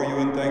 we offer you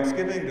in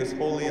thanksgiving this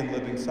holy and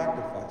living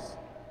sacrifice.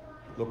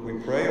 Look, we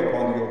pray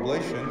upon the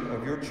oblation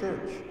of your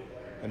church,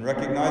 and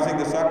recognizing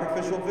the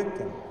sacrificial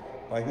victim,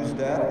 by whose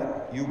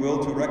death you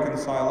will to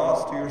reconcile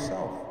us to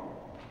yourself.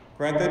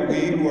 Grant that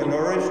we who are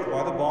nourished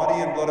by the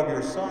body and blood of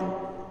your Son,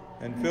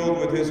 and filled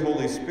with his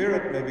Holy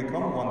Spirit, may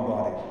become one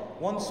body,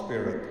 one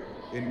spirit,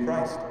 in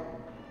Christ.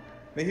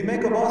 May he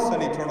make of us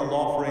an eternal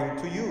offering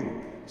to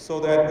you, so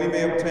that we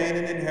may obtain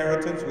an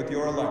inheritance with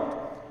your elect,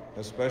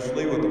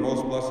 especially with the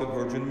most blessed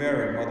Virgin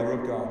Mary, Mother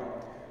of God,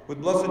 with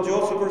blessed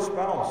Joseph, her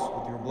spouse,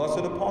 with your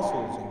blessed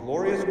apostles and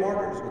glorious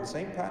martyrs, with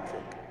St.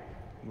 Patrick,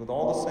 and with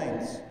all the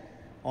saints,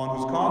 on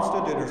whose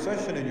constant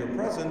intercession in your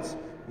presence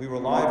we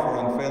rely for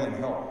unfailing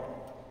help.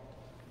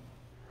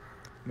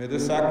 May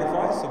this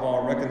sacrifice of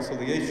our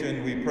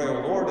reconciliation, we pray,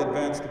 O Lord,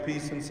 advance the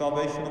peace and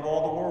salvation of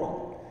all the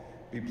world.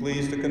 Be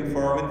pleased to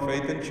confirm in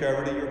faith and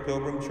charity your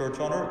pilgrim church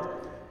on earth,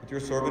 with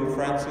your servant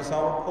Francis,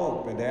 our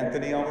Pope, and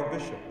Antony, our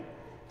Bishop,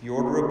 the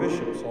order of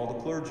bishops, all the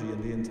clergy,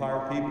 and the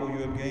entire people you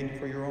have gained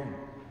for your own.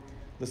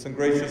 Listen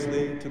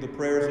graciously to the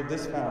prayers of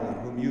this family,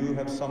 whom you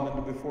have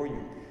summoned before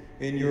you.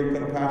 In your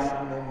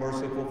compassion, O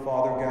merciful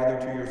Father, gather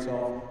to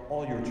yourself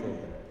all your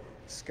children,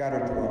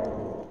 scattered throughout the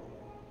world.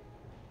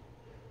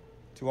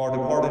 To our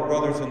departed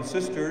brothers and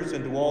sisters,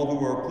 and to all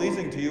who are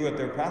pleasing to you at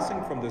their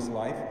passing from this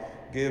life,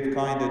 give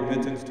kind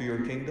admittance to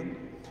your kingdom.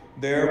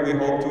 There we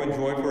hope to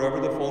enjoy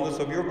forever the fullness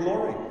of your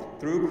glory,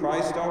 through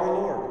Christ our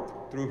Lord,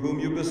 through whom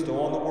you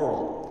bestow on the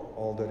world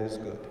all that is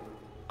good.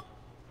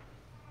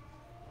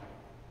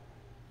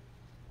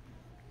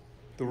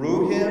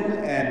 Through him,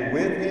 and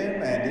with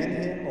him, and in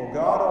him, O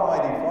God,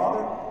 Almighty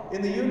Father,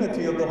 in the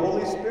unity of the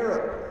Holy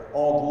Spirit,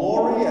 all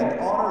glory and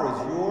honor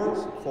is yours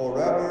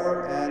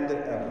forever and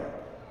ever.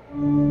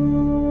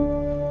 In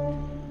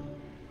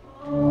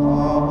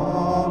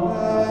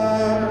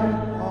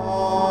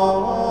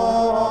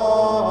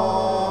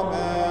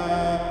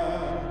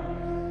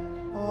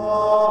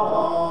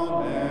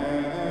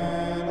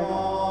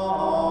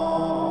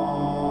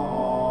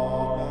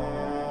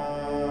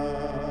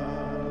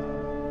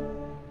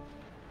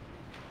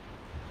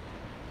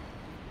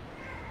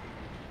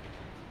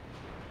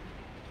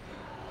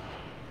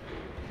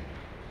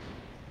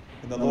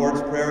the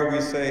Lord's Prayer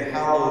we say,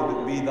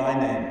 hallowed be thy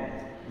name.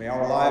 May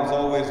our lives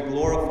always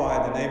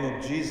glorify the name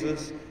of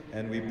Jesus,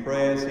 and we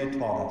pray as he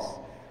taught us.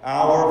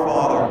 Our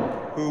Father,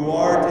 who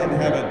art in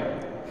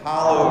heaven,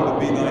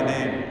 hallowed be thy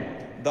name.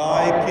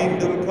 Thy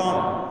kingdom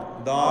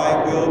come,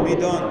 thy will be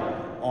done,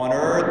 on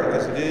earth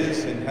as it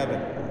is in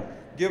heaven.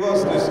 Give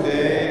us this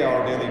day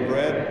our daily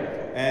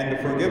bread,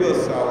 and forgive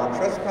us our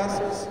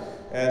trespasses,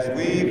 as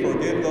we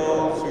forgive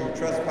those who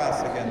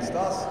trespass against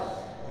us.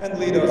 And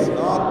lead us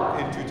not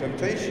into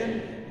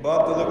temptation,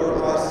 but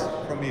deliver us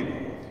from evil.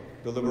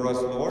 Deliver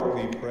us, Lord,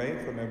 we pray,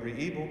 from every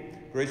evil.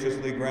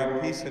 Graciously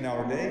grant peace in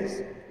our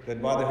days, that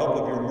by the help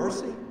of your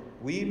mercy,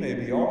 we may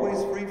be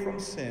always free from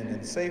sin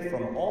and safe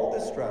from all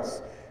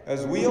distress,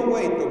 as we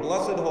await the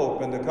blessed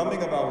hope and the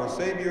coming of our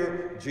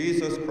Savior,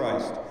 Jesus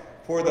Christ.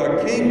 For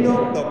the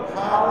kingdom, the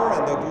power,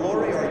 and the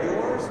glory are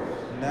yours,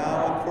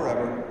 now and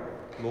forever.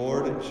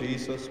 Lord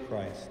Jesus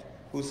Christ,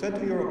 who said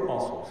to your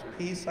apostles,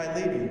 peace I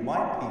leave you,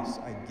 my peace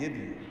I give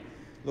you.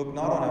 Look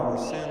not on our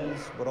sins,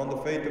 but on the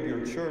faith of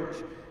your church,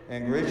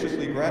 and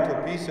graciously grant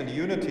her peace and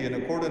unity in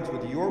accordance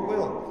with your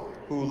will,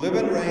 who live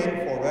and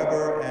reign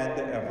forever and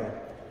ever.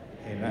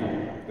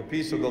 Amen. The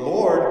peace of the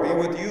Lord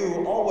be with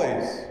you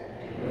always.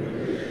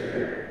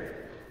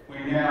 We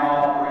now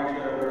offer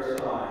each other a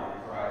sign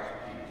of Christ's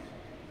peace.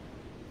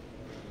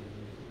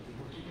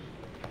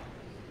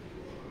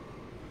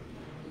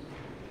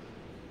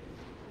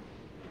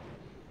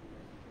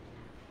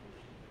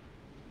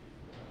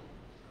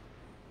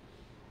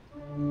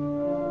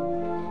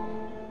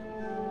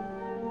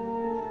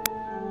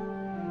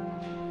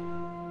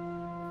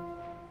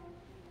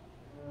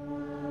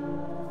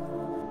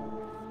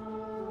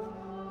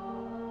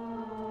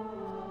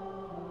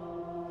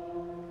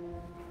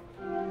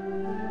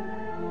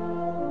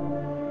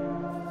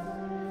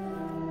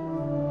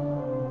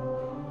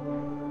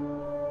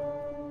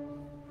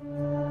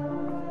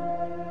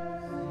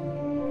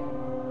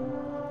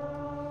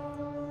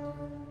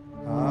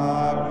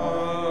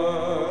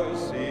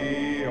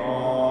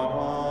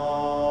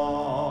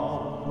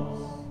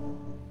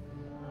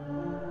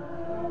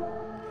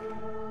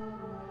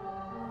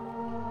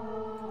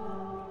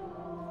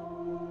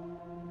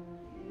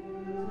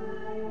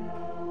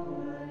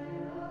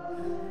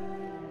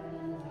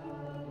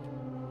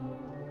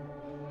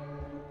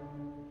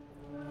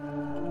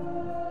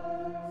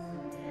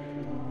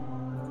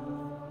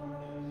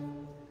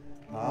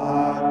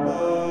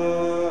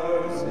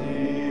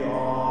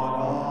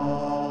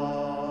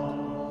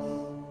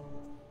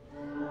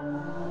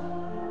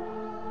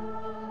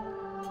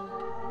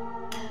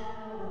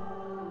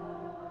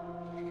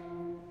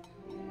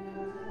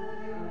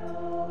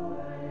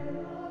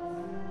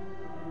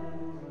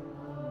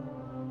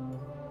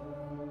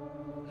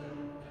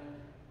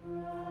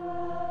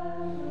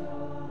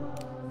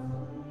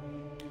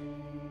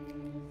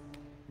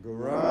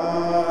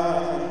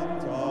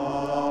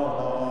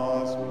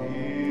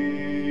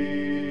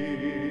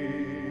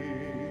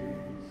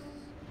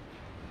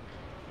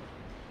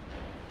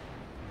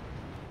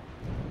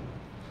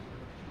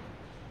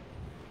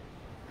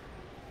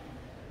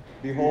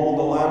 Behold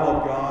the Lamb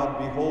of God,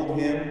 behold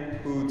him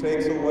who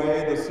takes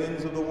away the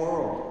sins of the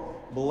world.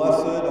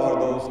 Blessed are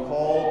those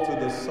called to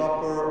the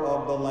supper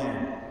of the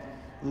Lamb.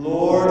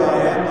 Lord,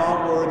 I am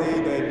not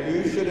worthy that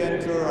you should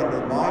enter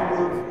under my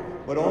roof,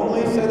 but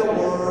only say the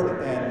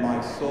word, and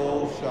my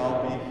soul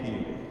shall be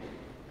healed.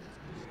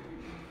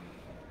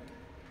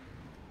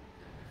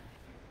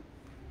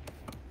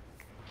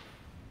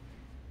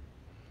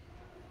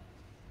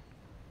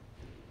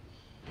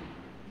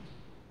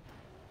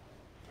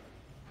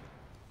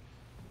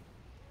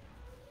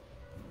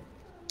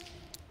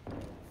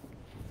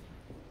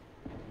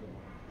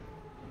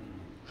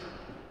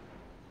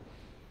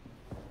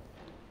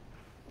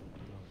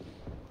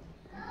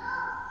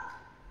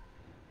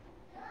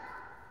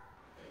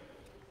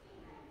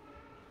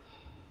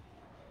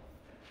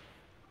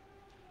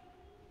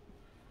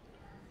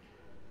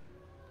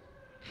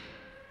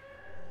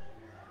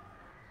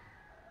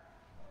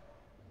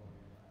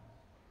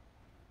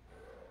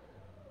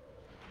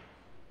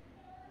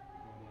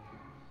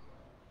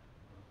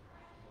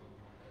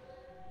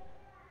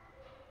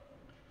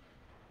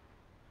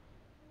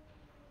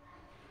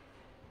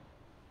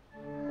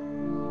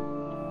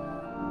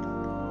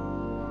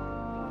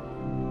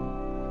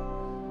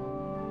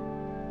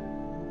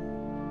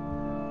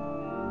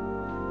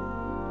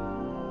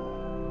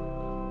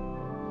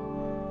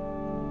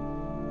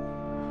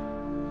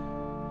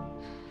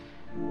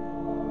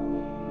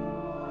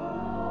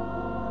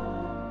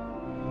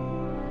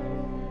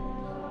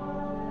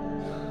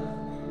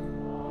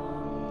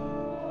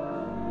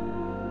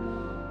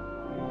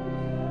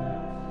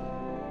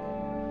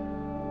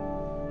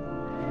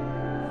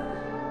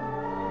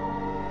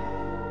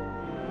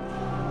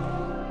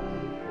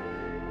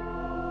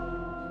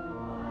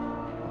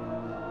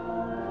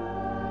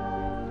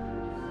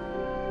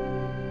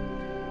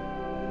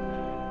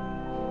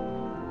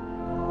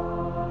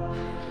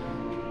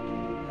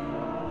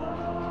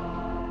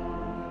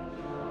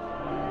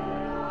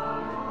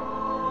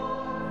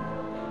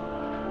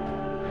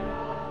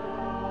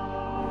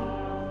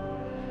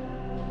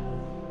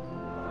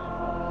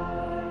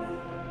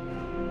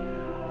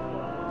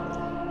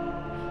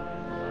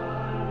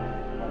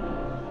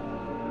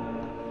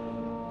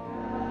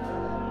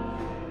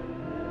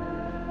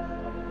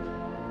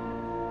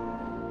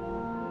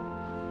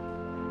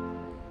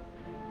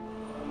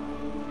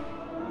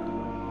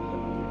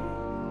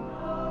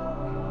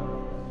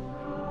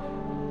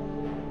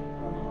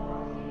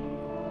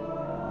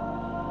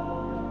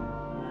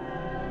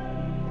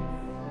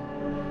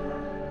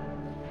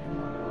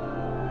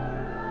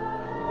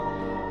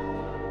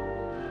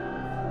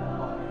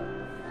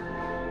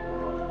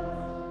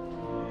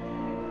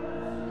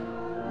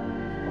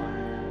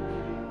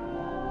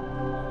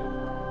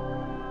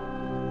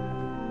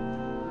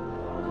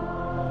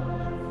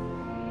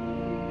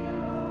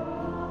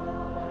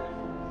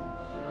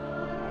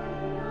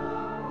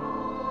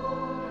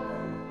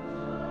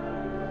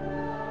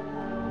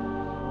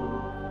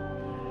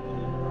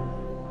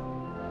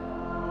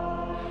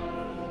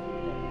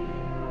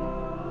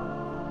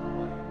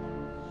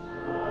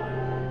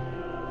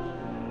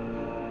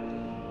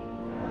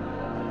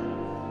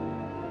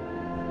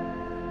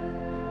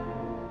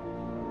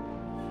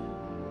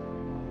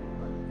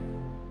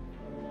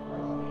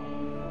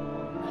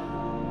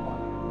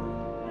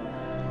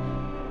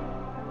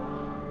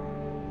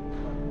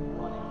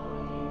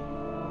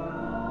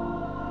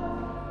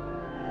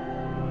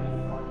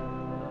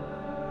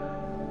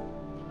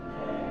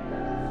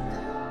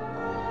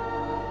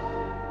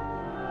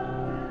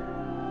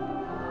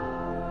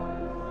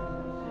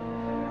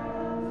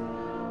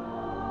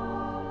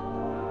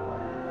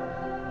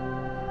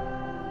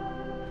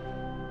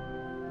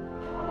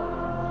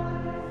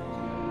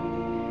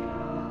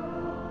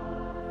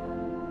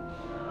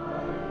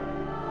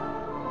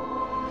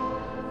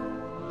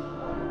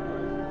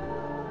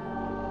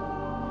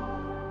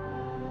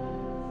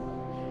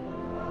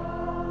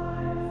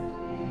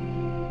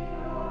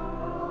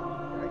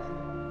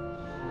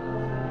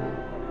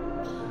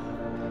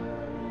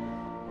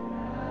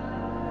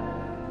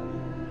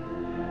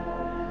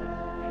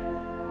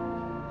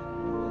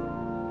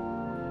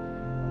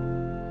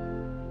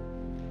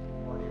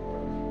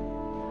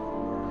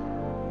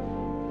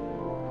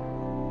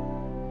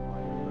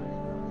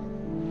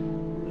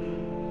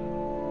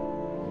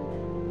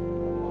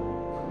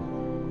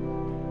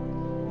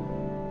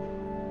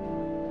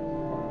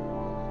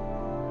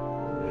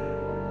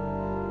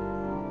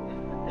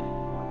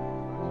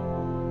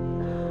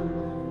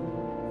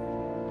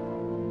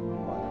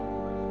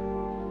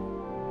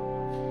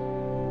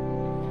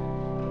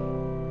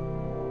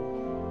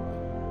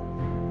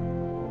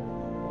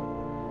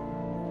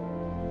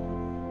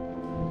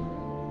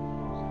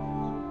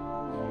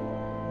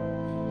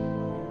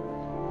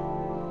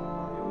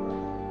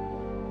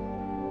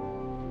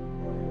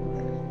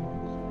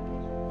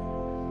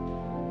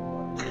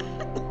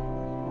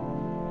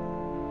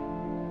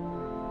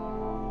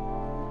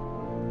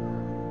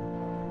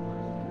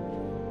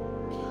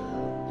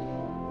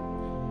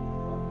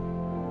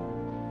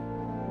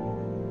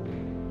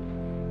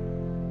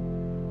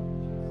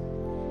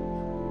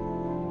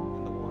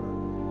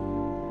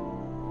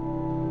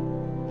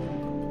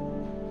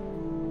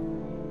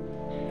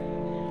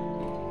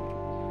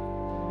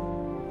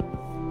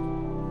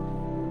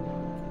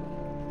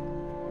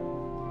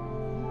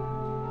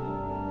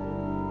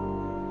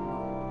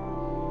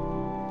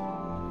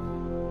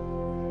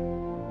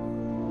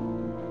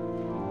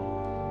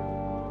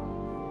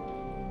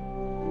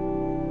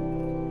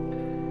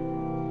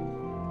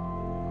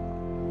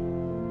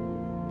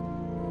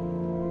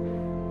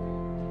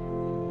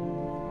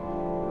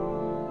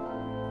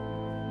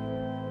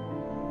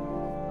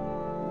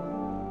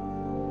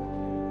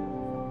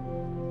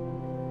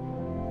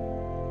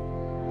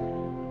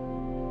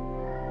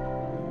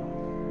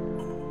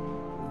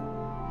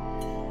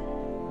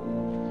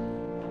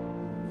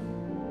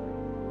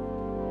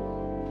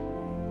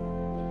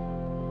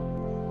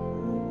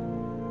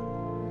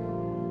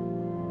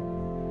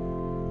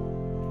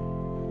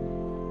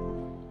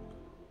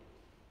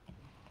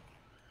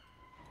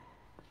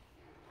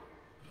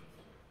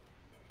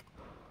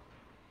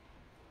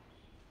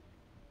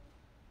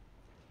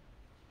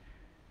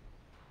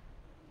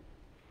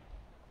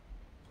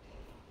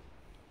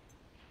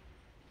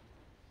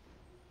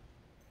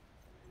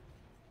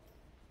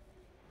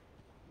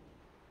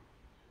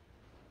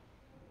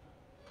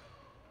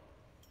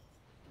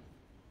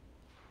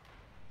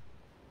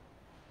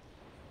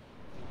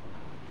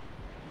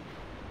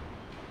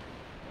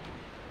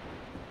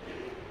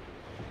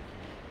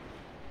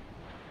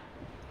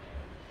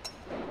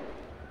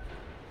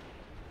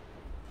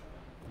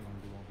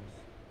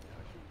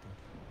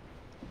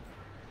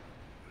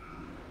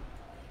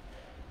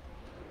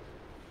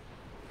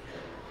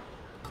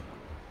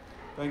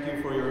 Thank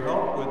you for your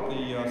help with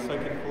the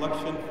second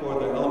collection for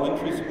the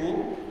elementary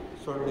school.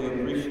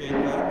 Certainly appreciate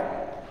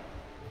that.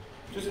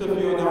 Just a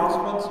few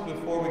announcements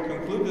before we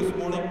conclude this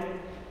morning.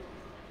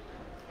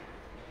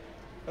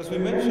 As we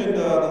mentioned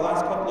the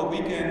last couple of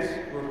weekends,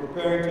 we're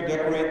preparing to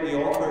decorate the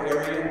altar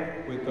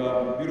area with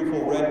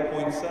beautiful red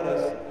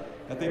poinsettias.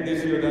 I think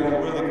this year that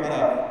will really kind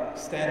of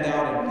stand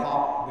out and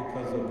pop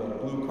because of the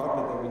blue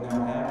carpet that we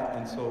now have.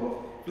 And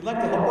so if you'd like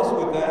to help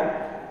us with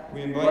that,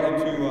 we invite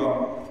you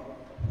to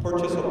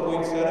purchase a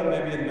poinsettia,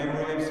 maybe in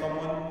memory of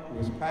someone who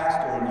has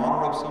passed or in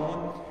honor of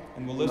someone.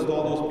 And we'll list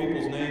all those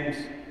people's names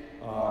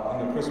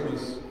in the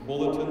Christmas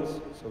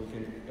bulletins so we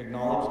can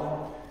acknowledge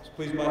them. So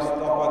please stop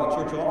by the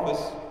church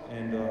office,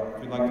 and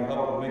if you'd like to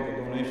help, we'll make a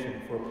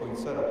donation for a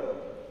poinsettia.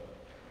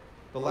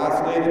 The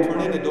last day to turn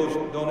in a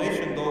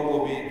donation, though,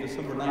 will be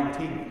December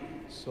 19th.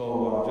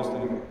 So just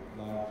in,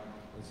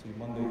 let's see,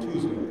 Monday,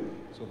 Tuesday.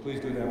 So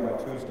please do that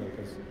by Tuesday,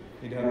 because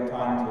you need to have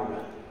time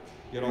to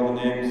get all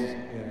the names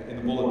in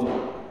the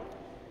bulletin.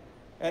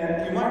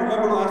 And you might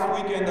remember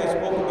last weekend I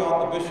spoke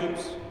about the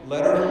bishop's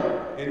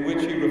letter in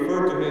which he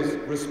referred to his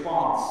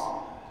response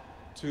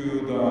to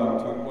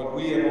what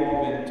we have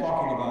all been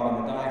talking about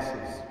in the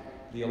diocese,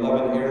 the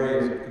 11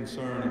 areas of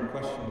concern and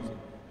questions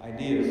and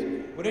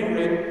ideas. But at any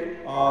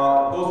rate,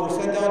 those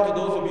were sent out to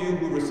those of you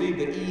who received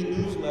the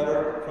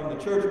e-newsletter from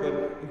the church,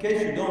 but in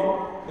case you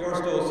don't, there are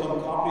still some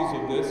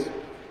copies of this.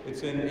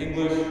 It's in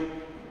English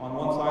on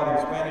one side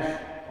and Spanish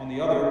on the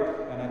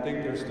other, and I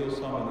think there's still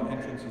some in the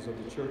entrances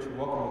of the church.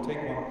 You're welcome to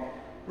take one.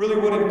 Really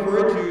would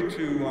encourage you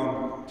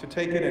to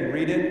take it and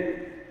read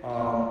it,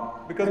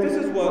 because this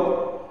is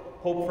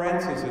what Pope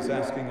Francis is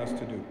asking us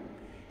to do,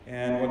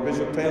 and what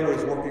Bishop Taylor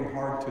is working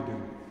hard to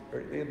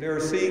do. They're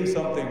seeing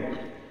something,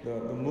 the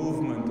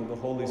movement of the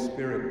Holy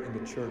Spirit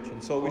in the church,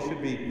 and so we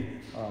should be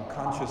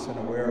conscious and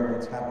aware of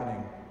what's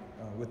happening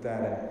with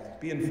that, and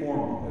be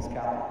informed as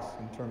Catholics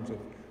in terms of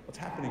what's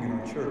happening in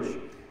our church.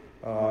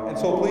 And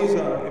so please,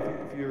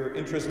 if you're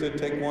interested,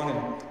 take one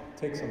and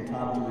take some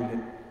time to read it.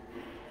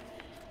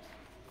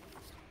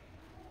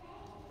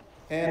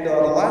 And the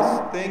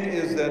last thing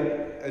is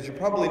that, as you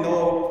probably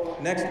know,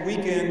 next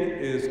weekend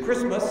is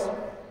Christmas.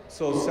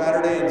 So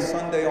Saturday and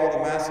Sunday, all the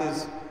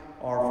masses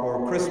are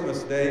for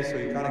Christmas Day, so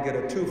you kind of get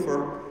a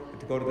twofer. You get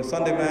to go to the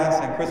Sunday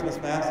Mass and Christmas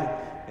Mass,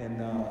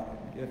 and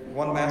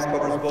one Mass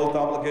covers both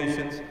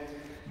obligations.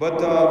 But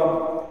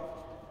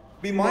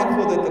be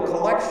mindful that the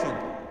collection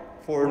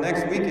for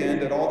next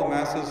weekend at all the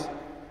Masses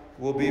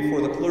will be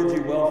for the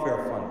Clergy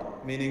Welfare Fund,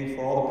 meaning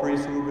for all the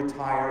priests who are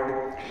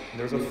retired. And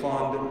there's a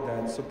fund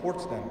that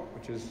supports them,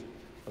 which is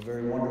a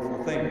very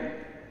wonderful thing.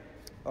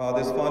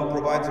 This fund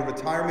provides a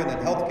retirement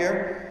and health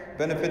care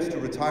benefits to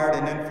retired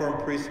and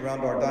infirm priests around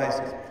our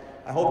diocese.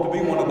 I hope to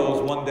be one of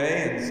those one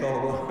day, and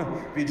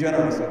so be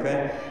generous,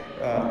 okay?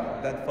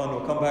 That fund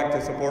will come back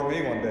to support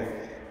me one day.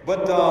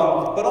 But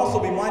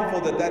also be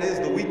mindful that that is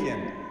the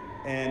weekend.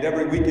 And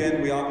every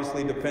weekend we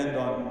obviously depend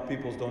on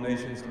people's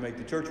donations to make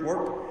the church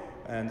work.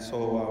 And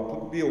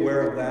so be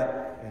aware of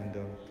that.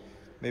 And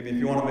maybe if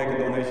you want to make a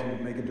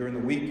donation, make it during the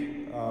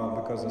week,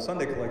 because the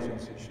Sunday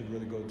collections should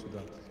really go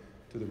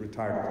to the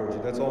retired clergy.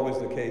 That's always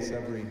the case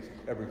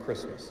every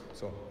Christmas.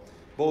 So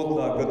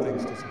both good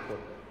things to support.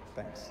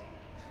 Thanks.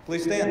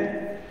 Please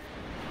stand.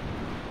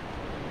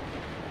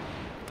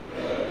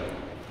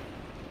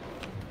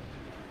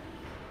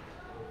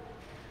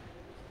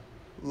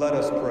 Let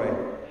us pray.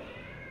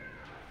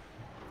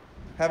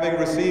 Having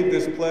received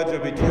this pledge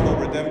of eternal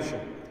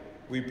redemption,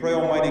 we pray,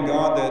 Almighty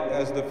God, that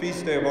as the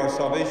feast day of our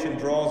salvation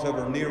draws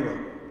ever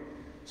nearer,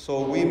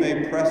 so we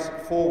may press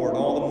forward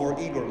all the more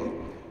eagerly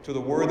to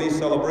the worthy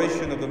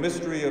celebration of the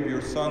mystery of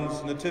your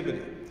Son's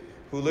nativity,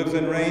 who lives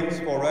and reigns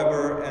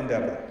forever and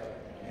ever.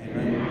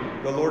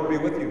 Amen. The Lord be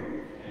with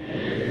you.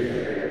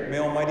 Amen. May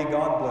Almighty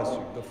God bless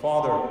you, the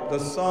Father,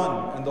 the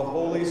Son, and the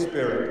Holy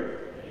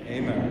Spirit.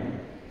 Amen.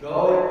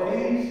 Go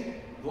in peace,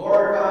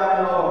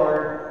 glorify the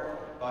Lord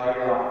by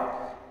your life.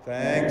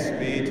 Thanks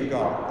be to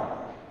God.